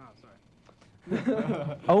Sensei. Oh, sorry.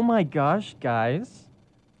 Oh my gosh, guys.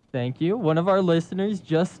 Thank you. One of our listeners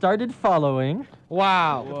just started following.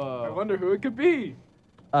 Wow. Whoa. I wonder who it could be.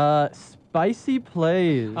 Spicy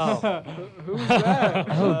Plays. Oh. Who's that?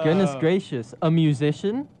 Oh, goodness gracious. A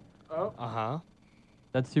musician? Oh, Uh-huh.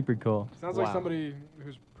 That's super cool. sounds Wow. like somebody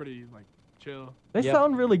who's pretty like chill. They Yep.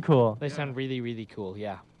 sound really cool. They Yeah. sound really, really cool.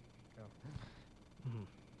 Yeah.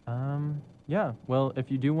 Yeah. Well,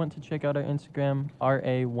 if you do want to check out our Instagram,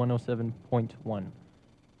 RA107.1,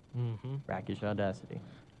 Mm-hmm. Rakish Audacity.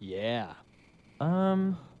 Yeah. What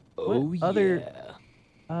Oh, other-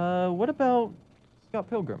 yeah. What about Scott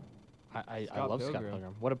Pilgrim? I Scott love Scott Pilgrim.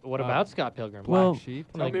 Pilgrim. What about Scott Pilgrim? Well, Black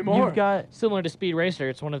Sheep. Tell Like, me more. You've got Similar to Speed Racer,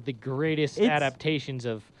 it's one of the greatest It's- adaptations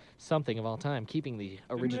of something of all time, keeping the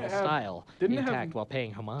original have- style didn't it have- intact while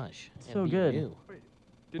paying homage. and So being good. new.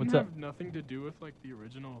 Didn't What's up? have nothing to do with like the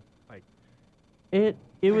original like. it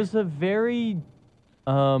was a very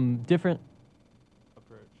different.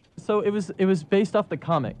 Approach. So it was based off the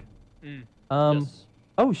comic. Mm. Yes.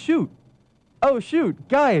 Oh shoot,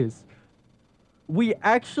 guys. We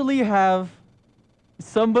actually have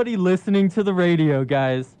somebody listening to the radio,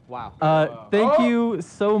 guys. Wow. Thank Oh. you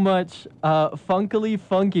so much, Funkily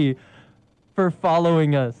Funky, for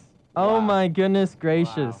following us. Oh Wow. my goodness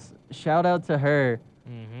gracious! Shout out to her.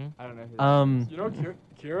 Mm-hmm. I don't know who that is. You know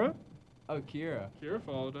Kira? Oh, Kira. Kira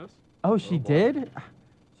followed us. Oh, she boy. did.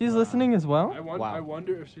 She's listening as well. Wow. Oh, I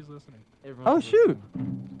wonder if she's listening. Everyone's shoot.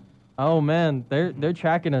 listening. Oh man, they're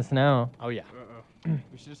tracking us now. Oh, yeah. Uh-oh.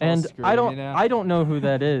 We should just all And scream, I you know? don't know who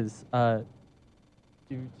that is.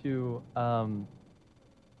 Due to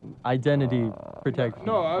identity protection.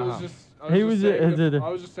 No, I was Uh-huh. just. He was I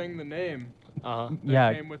was just saying the name. Uh-huh. that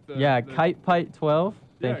Yeah, came with the, yeah, the- Kite Pite 12.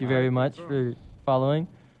 Thank Yeah, you very Kite much Pite for following.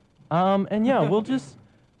 And yeah, we'll just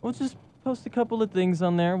post a couple of things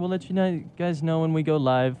on there. We'll let you guys know when we go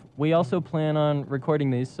live. We also plan on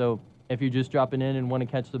recording these, so if you're just dropping in and want to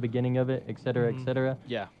catch the beginning of it, et cetera, Mhm. et cetera,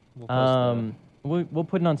 Yeah. We'll post we'll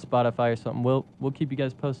put it on Spotify or something. We'll keep you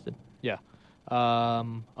guys posted.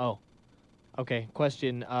 Oh, Okay,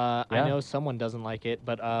 question. I Yeah. know someone doesn't like it,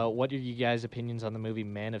 but what are you guys' opinions on the movie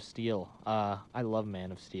Man of Steel? I love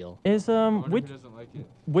Man of Steel. Is I wonder which who doesn't like it.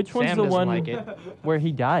 which one's Sam the doesn't one like it. where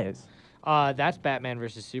he dies? That's Batman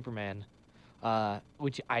versus Superman,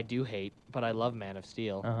 which I do hate, but I love Man of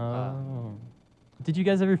Steel. Oh. Did you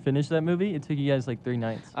guys ever finish that movie? It took you guys like 3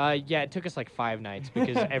 nights. Yeah, it took us like 5 nights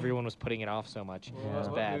because everyone was putting it off so much. Yeah. It was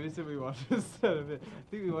What bad. movies did we watch instead of it? I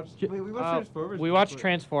think we watched. Ju- Wait, we watched Uh, Transformers. we watched before.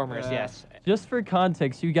 Transformers, Yeah. yes. Just for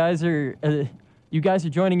context, you guys are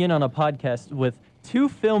joining in on a podcast with 2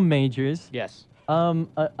 film majors, Yes.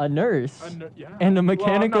 a nurse, Yeah. and a Well, I'm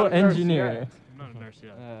mechanical not a nurse engineer. yet. I'm not a nurse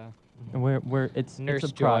yet. We're it's Nurse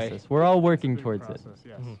a Joy. process. We're all working Big towards it. process,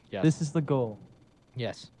 yes. Yes. This is the goal.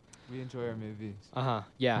 Yes. We enjoy our movies.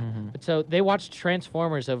 Yeah. Mhm. But so they watched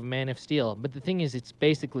Transformers of Man of Steel, but the thing is, it's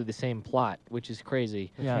basically the same plot, which is crazy.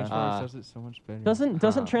 But Yeah. Transformers Uh, does it so much better.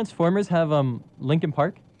 Doesn't Transformers have Linkin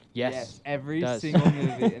Park? Yes. every does. single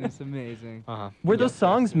movie, and it's amazing. Were Yep. those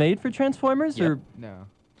songs made for Transformers, Yep. No.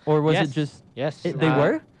 or was Yes. it just Yes. they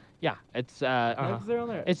were? Yeah. It's No, 'cause they're on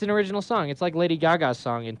there. It's an original song. It's like Lady Gaga's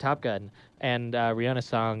song in Top Gun and Rihanna's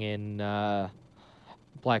song in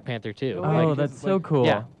Black Panther 2. Oh, Like, wait, Oh, 'cause that's it's so like- cool.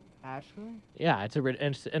 Yeah. Actually. yeah, it's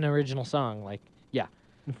an original song. Like,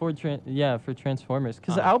 For Transformers,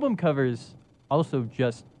 because the Uh-huh. album covers also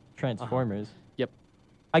just Transformers. Yep.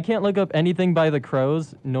 I can't look up anything by the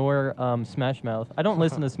Crows nor Smash Mouth. I don't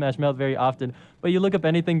listen to Smash Mouth very often, but you look up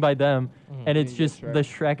anything by them, and it's you get just Shrek. the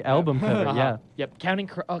Shrek album cover. Uh-huh. Yeah, Yep.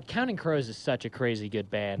 Counting Crows is such a crazy good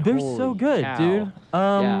band. they're so Holy good, cow. dude.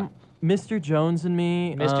 Yeah. Mr. Jones and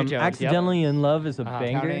Me, Mr. Jones, yep. Accidentally in Love is a Uh-huh.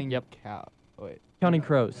 banger. Counting Yep. Wait. Counting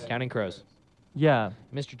Crows. Counting Crows. Yeah.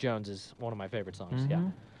 Mr. Jones is one of my favorite songs. Yeah.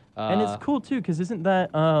 Mhm. And it's cool too, because isn't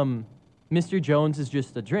that Mr. Jones is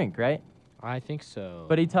just a drink, right? I think so.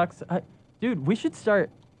 But he talks. Dude, we should start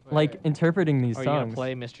like interpreting these Are you gonna songs.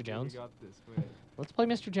 play Mr. We Jones? got this. Wait. Let's play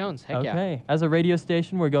Mr. Jones. Heck yeah. Okay. As a radio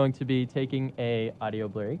station, we're going to be taking a audio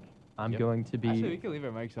break. I'm Yep. going to Actually, we be. can leave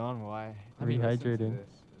our mics on while I Rehydrating. listen to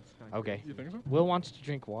this. It's kinda Okay. You think so? Will wants to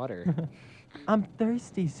drink water. I'm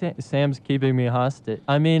thirsty. Sam's keeping me hostage.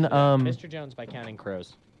 I mean, Mr. Jones by Counting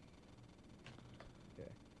Crows.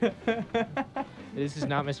 crazy. This is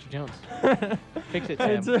not Mr. Jones. Fix it,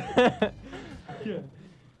 It's Sam.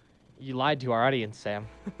 You lied to our audience, Sam.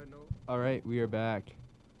 All right, we are back.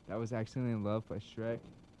 That was Accidentally in Love by Shrek.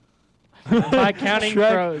 By Counting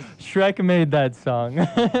Shrek, Crows. Shrek made that song.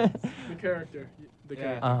 The character. The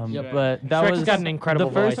Yeah. character. Yep. But that Shrek's was got an incredible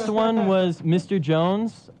the first voice. one was Mr.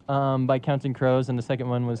 Jones by Counting Crows, and the second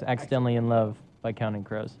one was Accidentally in Love by Counting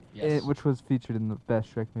Crows. Yes. Which was featured in the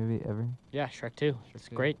best Shrek movie ever. Yeah, Shrek 2. It's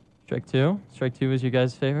 2. great. Shrek 2? Shrek 2 is your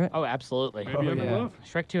guys' favorite? Oh, absolutely. Maybe Oh, I'm in yeah. love.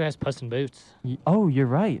 Shrek 2 has Puss in Boots. Oh, you're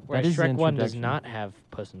right. Whereas that is the Shrek 1 does introduction. not have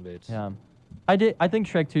Puss in Boots. Yeah. I think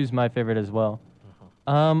Shrek 2 is my favorite as well.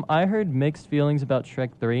 I heard mixed feelings about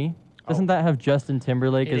Shrek 3. Doesn't that have Justin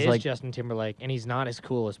Timberlake It as is like Justin Timberlake, and he's not as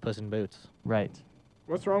cool as Puss in Boots. right?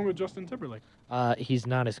 What's wrong with Justin Timberlake? He's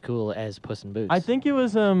not as cool as Puss in Boots. I think it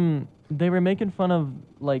was they were making fun of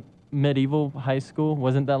like medieval high school.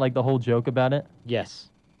 Wasn't that like the whole joke about it? Yes.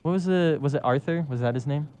 What was it Arthur? Was that his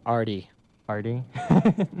name? Artie. Artie.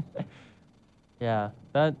 Yeah.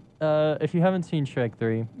 That if you haven't seen Shrek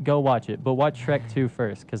 3, go watch it. But watch Shrek 2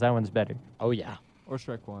 first, because that one's better. Oh, yeah. Or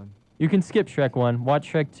Shrek 1. You can skip Shrek 1.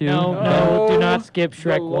 Watch Shrek 2. No, no, do not skip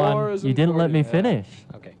Shrek The lore 1. is You didn't let me important. finish.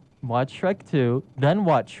 Okay. Watch Shrek 2, then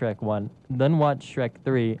watch Shrek 1, then watch Shrek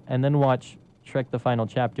 3, and then watch Shrek the Final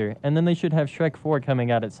Chapter. And then they should have Shrek 4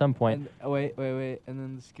 coming out at some point. And, wait. And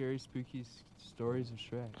then the scary, spooky stories of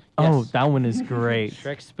Shrek. Oh, Yes. that one is great.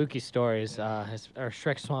 Shrek Spooky Stories, or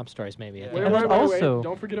Shrek Swamp Stories, maybe. I Yeah. think. Wait, And wait, wait, also- wait.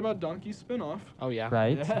 Don't forget about Donkey's spin-off. Oh, yeah.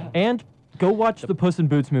 Right? Yeah. And go watch the Puss in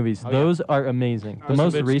Boots movies. Oh, yeah. Those are amazing. The Puss in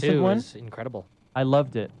most Boots recent 2 one, is incredible. I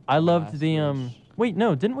loved it. I loved Last the Wish. Wait,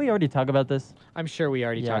 no, didn't we already talk about this? I'm sure we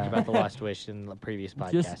already talked Yeah. about The Lost Wish in the previous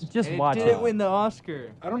podcast. Just And watch it it. didn't win the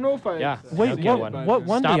Oscar. I don't know if I. Yeah. Wait, Pinocchio what? won. What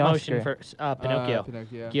won Stop the motion Oscar? for Pinocchio.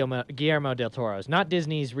 Pinocchio. Guillermo del Toro's, not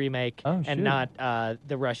Disney's remake, Oh, shoot. and not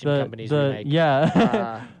the Russian company's remake. Yeah.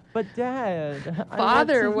 Uh, But Dad, I want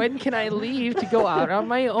Father, to- when can I leave to go out on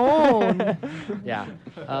my own? Yeah.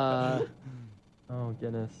 Oh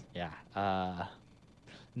goodness. Yeah.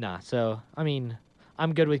 Nah. So I mean,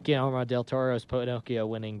 I'm good with Guillermo del Toro's Pinocchio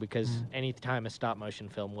winning because any time a stop motion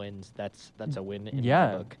film wins, that's a win in Yeah,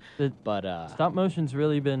 my book. the But stop motion's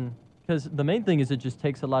really been because the main thing is it just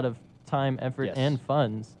takes a lot of time, effort, Yes. and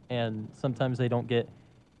funds, and sometimes they don't get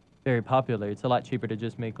very popular. It's a lot cheaper to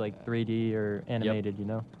just make like 3D or animated, you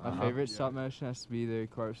know. My favorite stop motion has to be the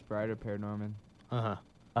Corpse Bride or Paranorman. uh huh.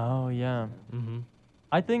 Oh yeah. Mm-hmm.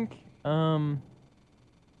 I think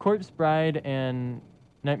Corpse Bride and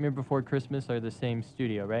Nightmare Before Christmas are the same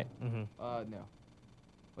studio, right? Mm-hmm. No.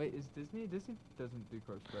 Wait, is Disney? Disney doesn't do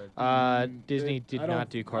Corpse Bride. Disney They- did I don't- not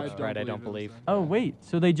do Corpse I Bride, I don't don't believe believe. it was Oh wait,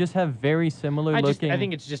 so they just have very similar I looking.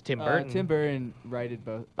 think it's just Tim Burton. Tim Burton wrote the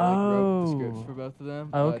scripts Oh. for both of them.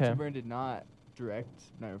 Oh, okay. Tim Burton did not direct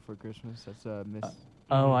Night Before Christmas. That's Miss.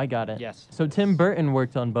 Oh, I got it. Yes. So Tim Burton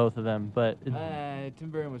worked on both of them, but Tim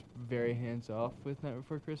Burton was very hands off with Night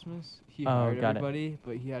Before Christmas. He Oh, hired got it. everybody,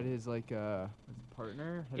 but he had his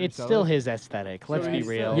partner. Henry It's still Selick. his aesthetic. Let's So be it's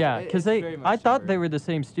real. still- yeah, it- because it's very much I Tim thought they Burton. were the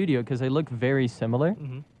same studio because they look very similar.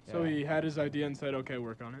 Mm-hmm. So Yeah. he had his idea and said, "Okay,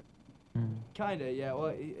 work on it." Kinda, yeah.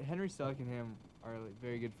 Well, Henry Selick and him are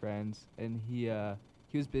very good friends, and he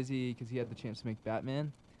was busy because he had the chance to make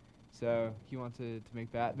Batman, so he wanted to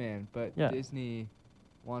make Batman, but Yeah. Disney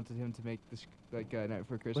wanted him to make Night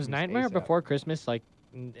Before Christmas. Was Nightmare ASAP. Before Christmas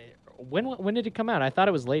when did it come out? I thought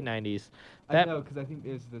it was late 90s. I know because I think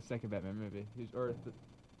it was the second Batman movie.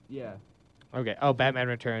 Yeah. Okay. Oh, Batman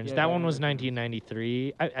Returns. Yeah, that one Batman was Returns.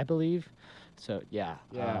 1993, I believe. So yeah.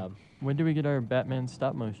 Yeah. When did we get our Batman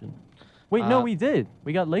stop motion? Wait, no, we did.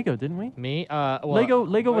 We got Lego, didn't we? Me? Well, Lego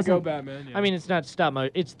Lego wasn't. Batman. Yeah. I mean, it's not stop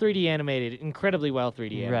motion. It's 3D animated, incredibly well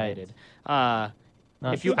 3D Right. animated.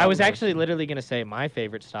 Not If you, I stop was actually motion. literally gonna say my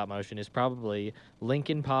favorite stop motion is probably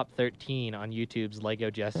Linkin Pop 13 on YouTube's Lego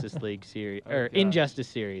Justice League series Oh, or gosh. Injustice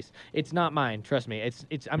series. It's not mine, trust me. It's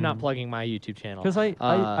I'm not Mhm. plugging my YouTube channel. Because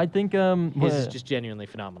I think His is what- just genuinely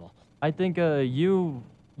phenomenal. I think you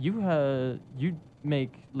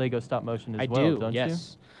make Lego stop motion as I well, do, don't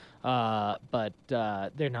yes. But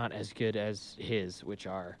they're not as good as his, which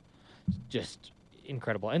are just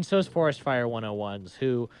incredible. And so is Forest Fire 101's,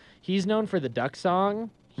 who he's known for the Duck Song.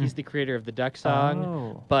 He's the creator of the Duck you? Song.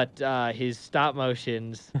 Oh. But his stop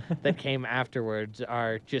motions that came afterwards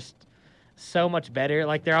are just so much better.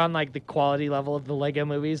 Like they're on like the quality level of the Lego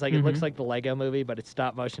movies. Like it looks Mhm. like the Lego movie, but it's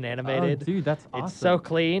stop motion Oh, animated. dude, that's awesome. It's so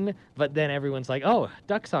clean, but then everyone's like, "Oh,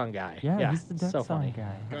 Duck Song guy." Yeah, he's the Duck so Song funny.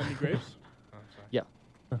 guy. Got any grapes? Oh,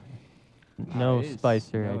 sorry. No, Nice.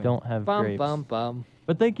 Spicer, I Knowing. don't have Bum grapes. bum bum.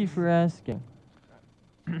 But thank you for asking.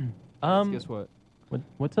 Guess what?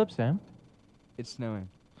 What's up, Sam? It's snowing.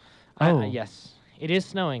 Oh. Yes, it is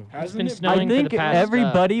snowing. It's Hasn't been it? snowing I think for the past.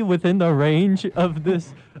 everybody within the range of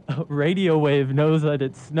this radio wave knows that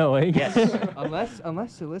it's snowing. Yes.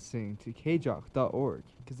 unless you're listening to kjock.org,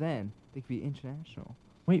 because then they could be international.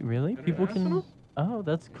 Wait, really? People can. International? Oh,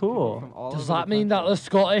 that's People cool. from all Does over that mean that country. the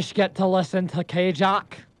Scottish get to listen to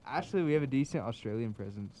K-Jack? Actually, we have a decent Australian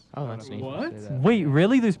presence. Oh, I don't that's know if neat. I should What? say that. Wait,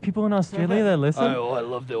 really? There's people in Australia that listen? I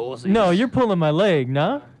love the Aussies. No, you're pulling my leg,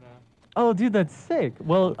 no? Oh, dude, that's sick.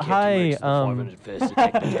 Well, hi,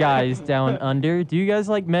 guys down under. Do you guys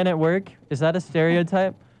like men at work? Is that a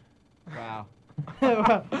stereotype? Wow.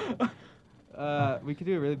 We could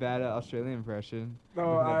do a really bad Australian impression.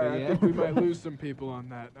 No, Looking at I Big think Ant. we might lose some people on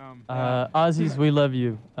that. Aussies, we love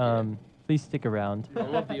you. Please stick around. I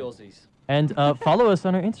love the Aussies. And follow us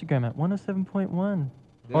on our Instagram at 107.1.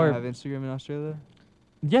 They Or- don't have Instagram in Australia?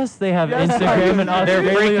 Yes, they have Yes, Instagram in They're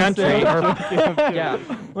a free Australia. country.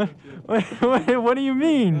 Yeah. What do you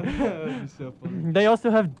mean? That would be so funny. They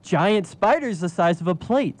also have giant spiders the size of a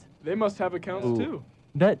plate. They must have accounts Ooh. too.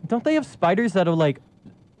 Don't they have spiders that'll like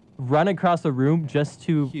run across a room just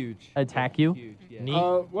to Huge. attack you? Huge, yeah.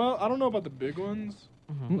 Neat. Well, I don't know about the big ones.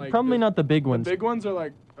 Like Probably the- not the big ones. The big ones are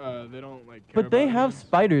like they don't like. Care But they about have humans.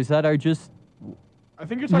 spiders that are just I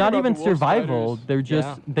think you're talking not about even the wolf survival. spiders. They're just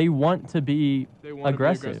Yeah. they want to be They want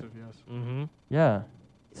aggressive. To be aggressive, yes. Mm-hmm. yeah,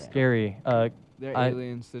 Yeah. scary. They're I-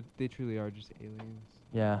 aliens. They truly are just aliens.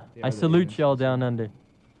 Yeah. They I are the salute aliens. y'all down under.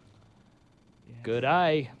 Yes. Good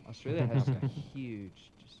eye. Australia has a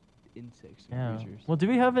huge just insects and Yeah. creatures. Well, do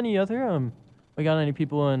we have any other we got any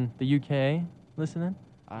people in the UK listening?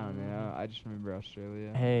 I don't know. I just remember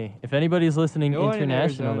Australia. Hey, if anybody's listening No one in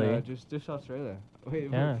internationally, Arizona, just Australia. Wait,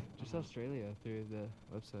 Yeah. just Australia through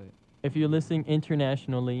the website. if you're listening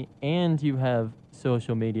internationally and you have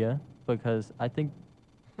social media, because I think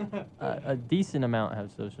a decent amount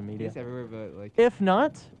have social media. It's everywhere, but like. If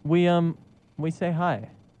not, we say hi,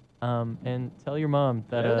 and tell your mom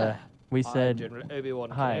that Hello there. we said Obi-Wan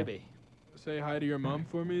hi. Kenobi. Say hi to your mom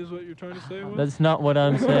for me is what you're trying to say. Will? That's not what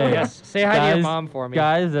I'm saying. Yes, say hi to your Guys- mom for me.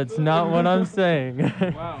 Guys, that's not what I'm saying.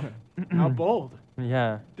 Wow, how bold!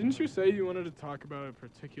 Yeah. Didn't you say you wanted to talk about a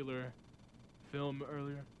particular film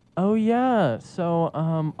earlier? Oh yeah. So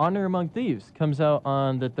Honor Among Thieves comes out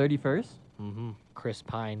on the 31st. Mm-hmm. Chris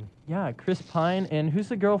Pine. Yeah, Chris Pine and who's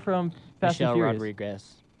the girl from Fast Michelle and Furious?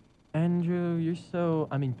 Rodriguez. Andrew, you're so.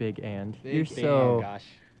 I mean, Big And. Big You're And. so. Gosh.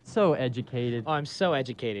 So educated. Oh, I'm so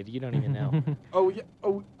educated. You don't even know. Oh yeah.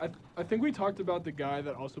 Oh, I think we talked about the guy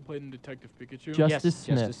that also played in Detective Pikachu. Justice yes,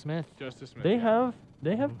 Smith. Justice Smith. Justice Smith. They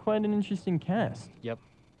yeah. have quite an interesting cast. Yep.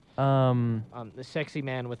 The The sexy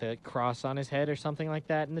man with a cross on his head or something like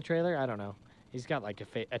that in the trailer. I don't know. He's got like a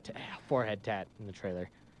forehead tat in the trailer.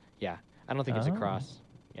 Yeah. I don't think it's a Oh. cross.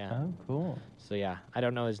 Yeah. Oh, cool. So yeah, I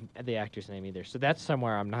don't know the actor's name either. So that's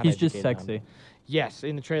somewhere I'm not. He's just educated on. sexy. Yes,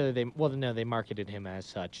 in the trailer they marketed him as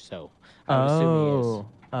such. So I would assume he is.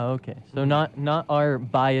 Oh, okay. So not our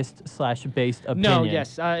biased / based opinion. No,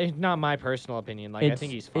 yes, not my personal opinion. Like I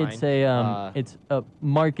think he's fine. It's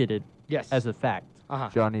marketed yes as a fact.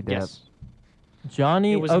 Johnny Depp. Yes.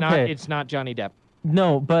 Johnny. It was okay. not. It's not Johnny Depp.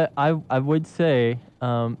 No, but I would say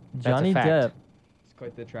Johnny fact. Depp. He's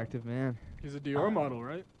quite the attractive man. He's a Dior model,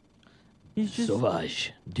 right? He's just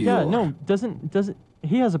Sauvage. Dior. yeah. No, doesn't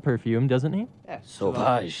he has a perfume, doesn't he? Yeah.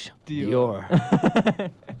 Sauvage. Dior.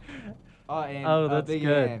 Dior. Oh, that's Big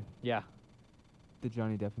good. Ann. Yeah. The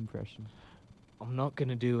Johnny Depp impression. I'm not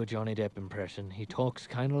gonna do a Johnny Depp impression. He talks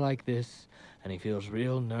kind of like this, and he feels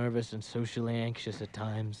real nervous and socially anxious at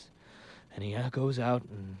times, and he goes out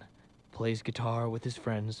and plays guitar with his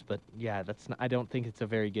friends. But yeah, that's not, I don't think it's a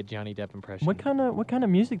very good Johnny Depp impression. What kind of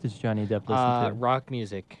music does Johnny Depp listen to? Rock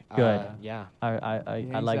music. Good. Yeah. I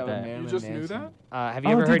Hangs like out with that. Marilyn You just knew Manson. that? Have you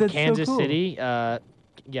Oh, ever dude, heard that's so Kansas cool. City?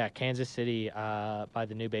 Yeah, Kansas City by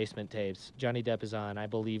the New Basement Tapes. Johnny Depp is on, I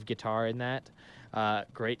believe, guitar in that.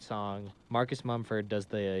 Great song. Marcus Mumford does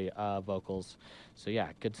the vocals. So yeah,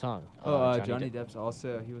 good song. Johnny Depp's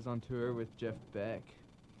also, he was on tour with Jeff Beck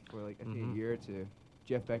for like I think a year or two.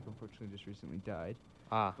 Jeff Beck unfortunately just recently died.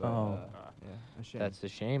 Ah, But, Oh. yeah, a shame. that's a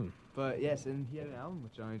shame. But yes, and he had an album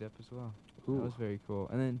with Johnny Depp as well. Ooh. That was very cool.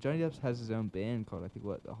 And then Johnny Depp has his own band called, I think,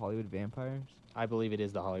 the Hollywood Vampires. I believe it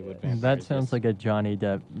is the Hollywood Yeah. Vampires. That sounds like a Johnny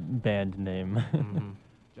Depp band name. Mhm.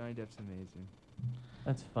 Johnny Depp's amazing.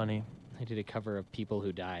 That's funny. They did a cover of People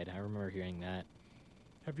Who Died. I remember hearing that.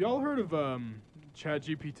 Have y'all heard of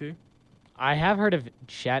ChatGPT? I have heard of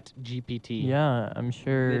Chat GPT. Yeah, I'm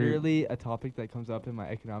sure. Literally a topic that comes up in my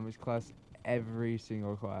economics class every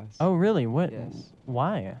single class. Oh, really? What? Yes.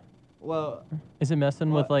 Why? Well, Is it messing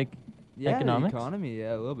with What? like? yeah, Economics? the economy,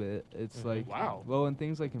 yeah, a little bit. It's Mhm. like, Wow. well, when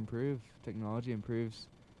things like improve, technology improves,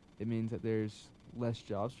 it means that there's less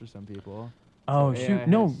jobs for some people. Oh So shoot! AI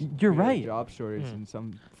no, has you're created a right. Job shortage Hmm. in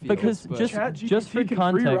some fields. Because but just for ChatGPT can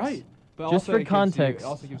context, free-write. but just also for it gives context- it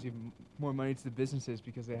also gives you more money to the businesses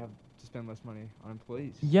because they have to spend less money on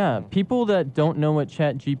employees. yeah, people that don't know what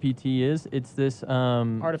Chat GPT is, it's this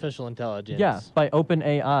Artificial intelligence. yeah, by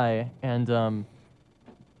OpenAI, and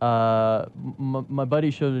my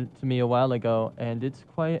buddy showed it to me a while ago, and it's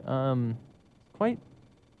quite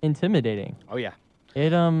intimidating. Oh yeah.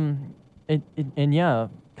 It and yeah,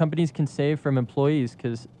 companies can save from employees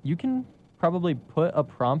because you can probably put a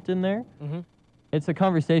prompt in there. Mm-hmm. It's a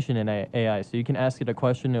conversation in AI, so you can ask it a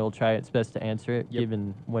question, it'll try its best to answer it, Yep.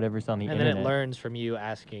 given whatever's on the And then internet. it learns from you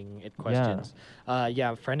asking it questions.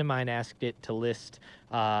 Yeah, a friend of mine asked it to list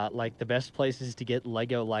like the best places to get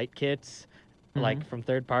Lego light kits, like from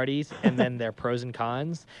third parties, and then their pros and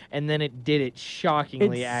cons. And then it did it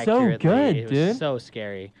shockingly It's so accurately. good, it was dude. so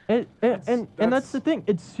scary. And that's that's- the thing.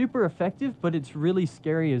 It's super effective, but it's really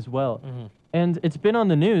scary as well. Mhm. And it's been on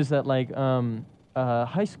the news that like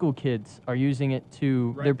high school kids are using it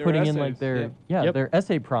to Write they're their putting in like essays. their Yep. their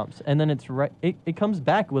essay prompts, and then it comes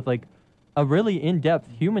back with like a really in-depth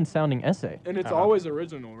human-sounding essay. And it's always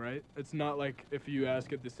original, right? It's not like if you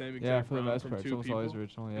ask it the same exact Yeah, for the prompt most from part, it's two almost people. always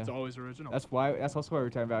original. Yeah, It's always original. that's why. That's also why we're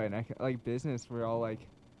talking about in like business. We're all like,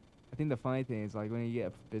 I think the funny thing is like when you get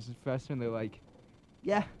a business professor and they're like,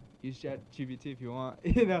 yeah, use ChatGPT if you want,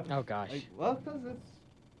 you know. Oh gosh. Like, well, because it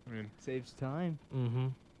I mean, saves time, Mm-hmm.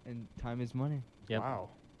 and time is money. Yep. wow.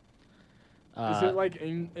 Is it like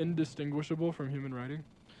indistinguishable from human writing?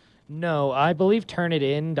 No, I believe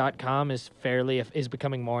Turnitin.com is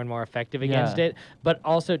becoming more and more effective against Yeah. it, but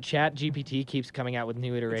also ChatGPT keeps coming out with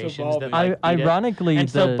new iterations that evolving. like, beat it. Ironically, And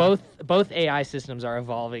so the- both AI systems are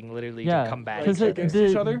evolving literally yeah, to come back. because Like against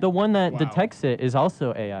each other? the one that Wow. detects it is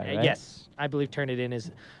also AI, right? Yes, I believe Turnitin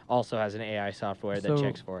also has an AI software that So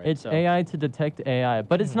checks for it. It's so. AI to detect AI,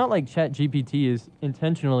 but it's Mhm. not like ChatGPT is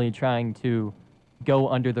intentionally trying to go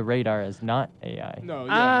under the radar as not AI. No,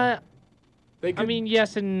 yeah. They I could, mean,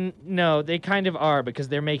 yes and no. They kind of are because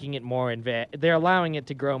they're making it more advanced. They're allowing it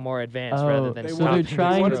to grow more advanced rather than They so stop. they're want- they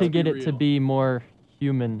trying want it to to get be it to real. be more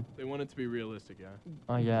human. they want it to be realistic, yeah.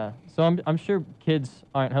 Oh yeah. So I'm sure kids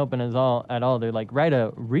aren't helping us all at all. They're like, write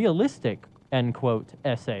a realistic end quote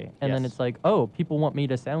essay, and then Yes. it's like, oh, people want me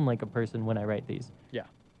to sound like a person when I write these. Yeah.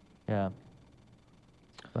 Yeah.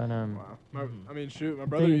 But Wow. Mhm. I mean, shoot, my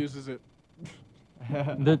brother They- uses it.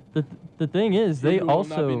 the thing is, they He who will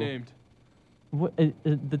not be also named.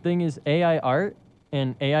 the thing is AI art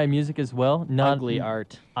and AI music as well. Not Ugly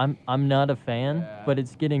art. I'm not a fan, Yeah. but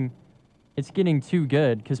it's getting too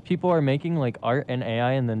good because people are making like art and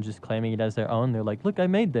AI and then just claiming it as their own. They're like, look, I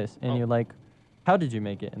made this, and Oh. you're like, how did you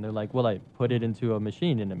make it? And they're like, well, I put it into a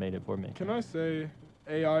machine and it made it for me. Can I say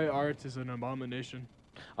AI art is an abomination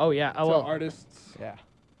Oh yeah. Oh to well. artists? Yeah.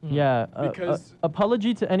 Mhm. Yeah. Because-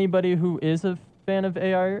 apology to anybody who is a fan of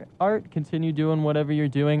AI art. Continue doing whatever you're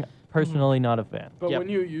doing. Personally, not a fan. But Yep. when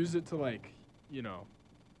you use it to like, claim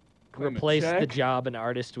a Replace the check, job an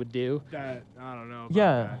artist would do. that I don't know. About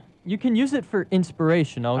Yeah, that. you can use it for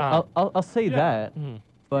inspiration. I'll say Yeah. that. Mhm.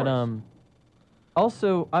 But course.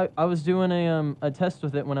 also I was doing a test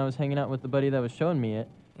with it when I was hanging out with the buddy that was showing me it,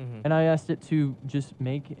 Mhm. and I asked it to just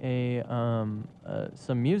make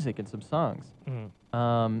some music and some songs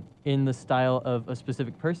Mhm. in the style of a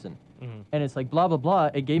specific person. Mhm. And it's like blah blah blah.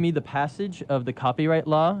 It gave me the passage of the copyright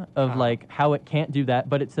law of like how it can't do that,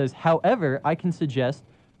 but it says, however, I can suggest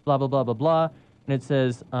blah blah blah blah blah, and it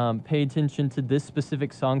says pay attention to this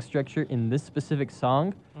specific song structure in this specific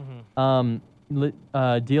song, Mhm.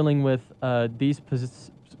 dealing with these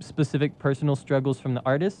specific personal struggles from the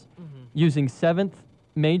artist, Mhm. using seventh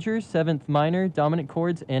major, seventh minor, dominant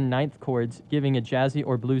chords, and ninth chords, giving a jazzy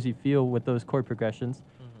or bluesy feel with those chord progressions.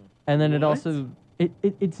 And then it What? also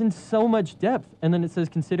it's in so much depth. And then it says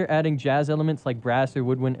consider adding jazz elements like brass or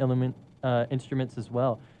woodwind instruments as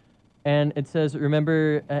well. And it says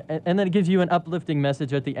remember, and then it gives you an uplifting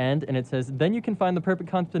message at the end, and it says then you can find the perfect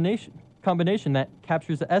combination that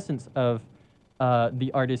captures the essence of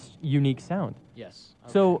the artist's unique sound. Yes.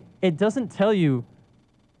 So it doesn't tell you.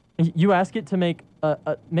 You ask it to make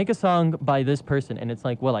a song by this person, and it's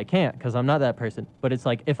like, well, I can't because I'm not that person. But it's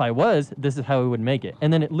like, if I was, this is how I would make it.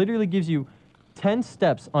 And then it literally gives you 10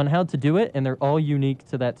 steps on how to do it, and they're all unique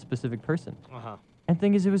to that specific person. Uh-huh. And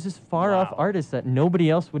thing is, it was just far off Wow. artists that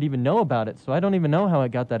nobody else would even know about it. So I don't even know how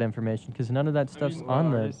it got that information because none of that stuff's mean,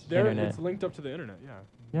 on the artists- internet. It's linked up to the internet. Yeah.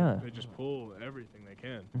 Yeah. They just pull everything they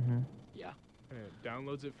can. Hmm. Yeah. And it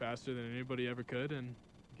downloads it faster than anybody ever could, and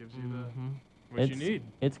gives you Mhm. what you need.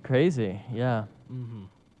 It's crazy, yeah. Mhm.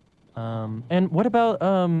 And what about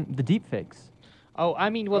the deep fakes? Oh, I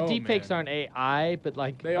mean, well, Oh, deepfakes man. aren't AI, but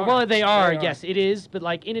like, They are. well, they are. They are. Yes, it is, but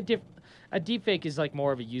like in a deepfake is like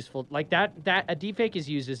more of a useful like that a deepfake is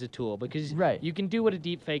used as a tool because Right. you can do what a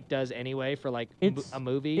deepfake does anyway for like It's a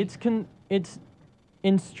movie. It's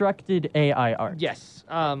instructed AI art. Yes.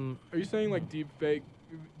 Are you saying like deep fake,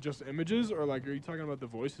 just images, or like are you talking about the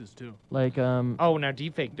voices too? Like Oh, now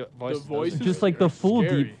deepfake voice. voices just like the are full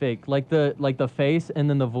scary. deep fake, like the face and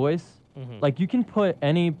then the voice. Mhm. Like you can put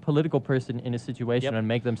any political person in a situation Yep. and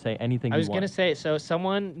make them say anything I was you gonna want. say, so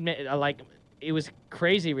someone like it was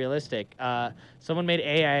crazy realistic. Someone made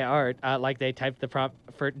AI art, like they typed the prompt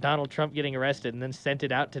for Donald Trump getting arrested, and then sent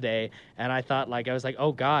it out today. And I thought, like, I was like,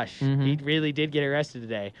 oh gosh, he Mhm. really did get arrested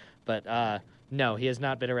today. But no, he has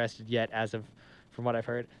not been arrested yet, as of from what I've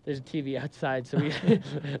heard. There's a TV outside, so we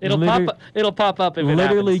it'll pop up if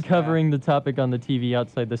Literally it happens. covering the topic on the TV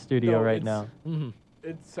outside the studio No, right it's- now. Mhm.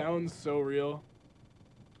 It sounds so real.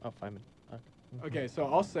 Oh, 5 minutes. Okay, so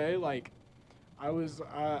I'll say like, I was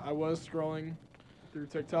scrolling through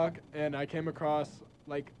TikTok and I came across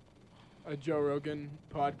like a Joe Rogan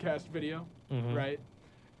podcast video, Mhm. right?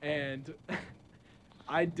 And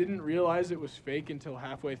I didn't realize it was fake until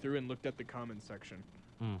halfway through and looked at the comment section.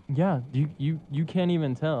 Yeah, you can't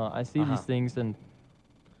even tell. I see Uh-huh. these things and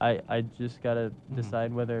I just gotta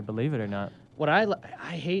decide whether I believe it or not. What I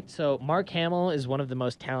hate, so Mark Hamill is one of the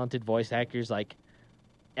most talented voice actors like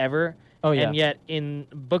ever. Oh, yeah. And yet in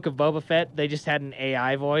Book of Boba Fett, they just had an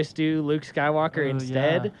AI voice do Luke Skywalker Oh,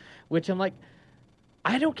 instead, yeah. which I'm like,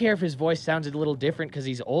 I don't care if his voice sounds a little different because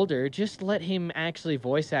he's older. Just let him actually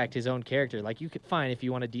voice act his own character. Like, you could, fine if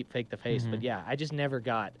you want to deep fake the face, but yeah, I just never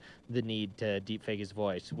got the need to deep fake his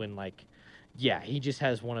voice when, like, yeah, he just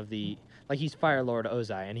has one of the, like, he's Fire Lord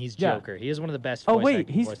Ozai and he's Yeah. Joker. He is one of the best Oh voice wait,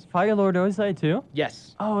 acting he's voice. Fire Lord Ozai too?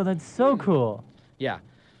 Yes. Oh, that's so cool. Yeah.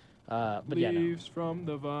 But yeah, no. Leaves from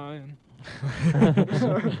the vine.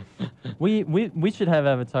 We should have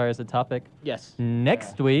Avatar as a topic Yes.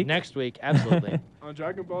 next week. Next week, absolutely. On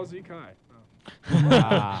Dragon Ball Z Kai. Oh.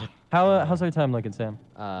 Ah, How's our time looking, Sam?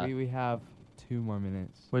 we have 2 more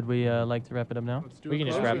minutes. Would we like to wrap it up now? Let's do We it can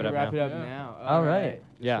just closer. wrap it up Wrap now. it up Yeah. now. All right.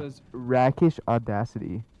 This Yeah. was Rakish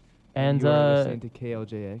Audacity. And you are listening to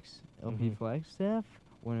KLJX LP Mhm. Flagstaff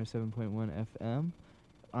 107.1 FM.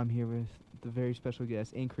 I'm here with the very special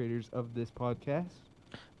guests and creators of this podcast.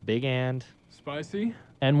 Big and. Spicy.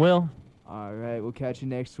 and Will. All right, we'll catch you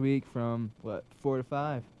next week from 4 to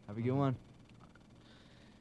 5. Have a good one.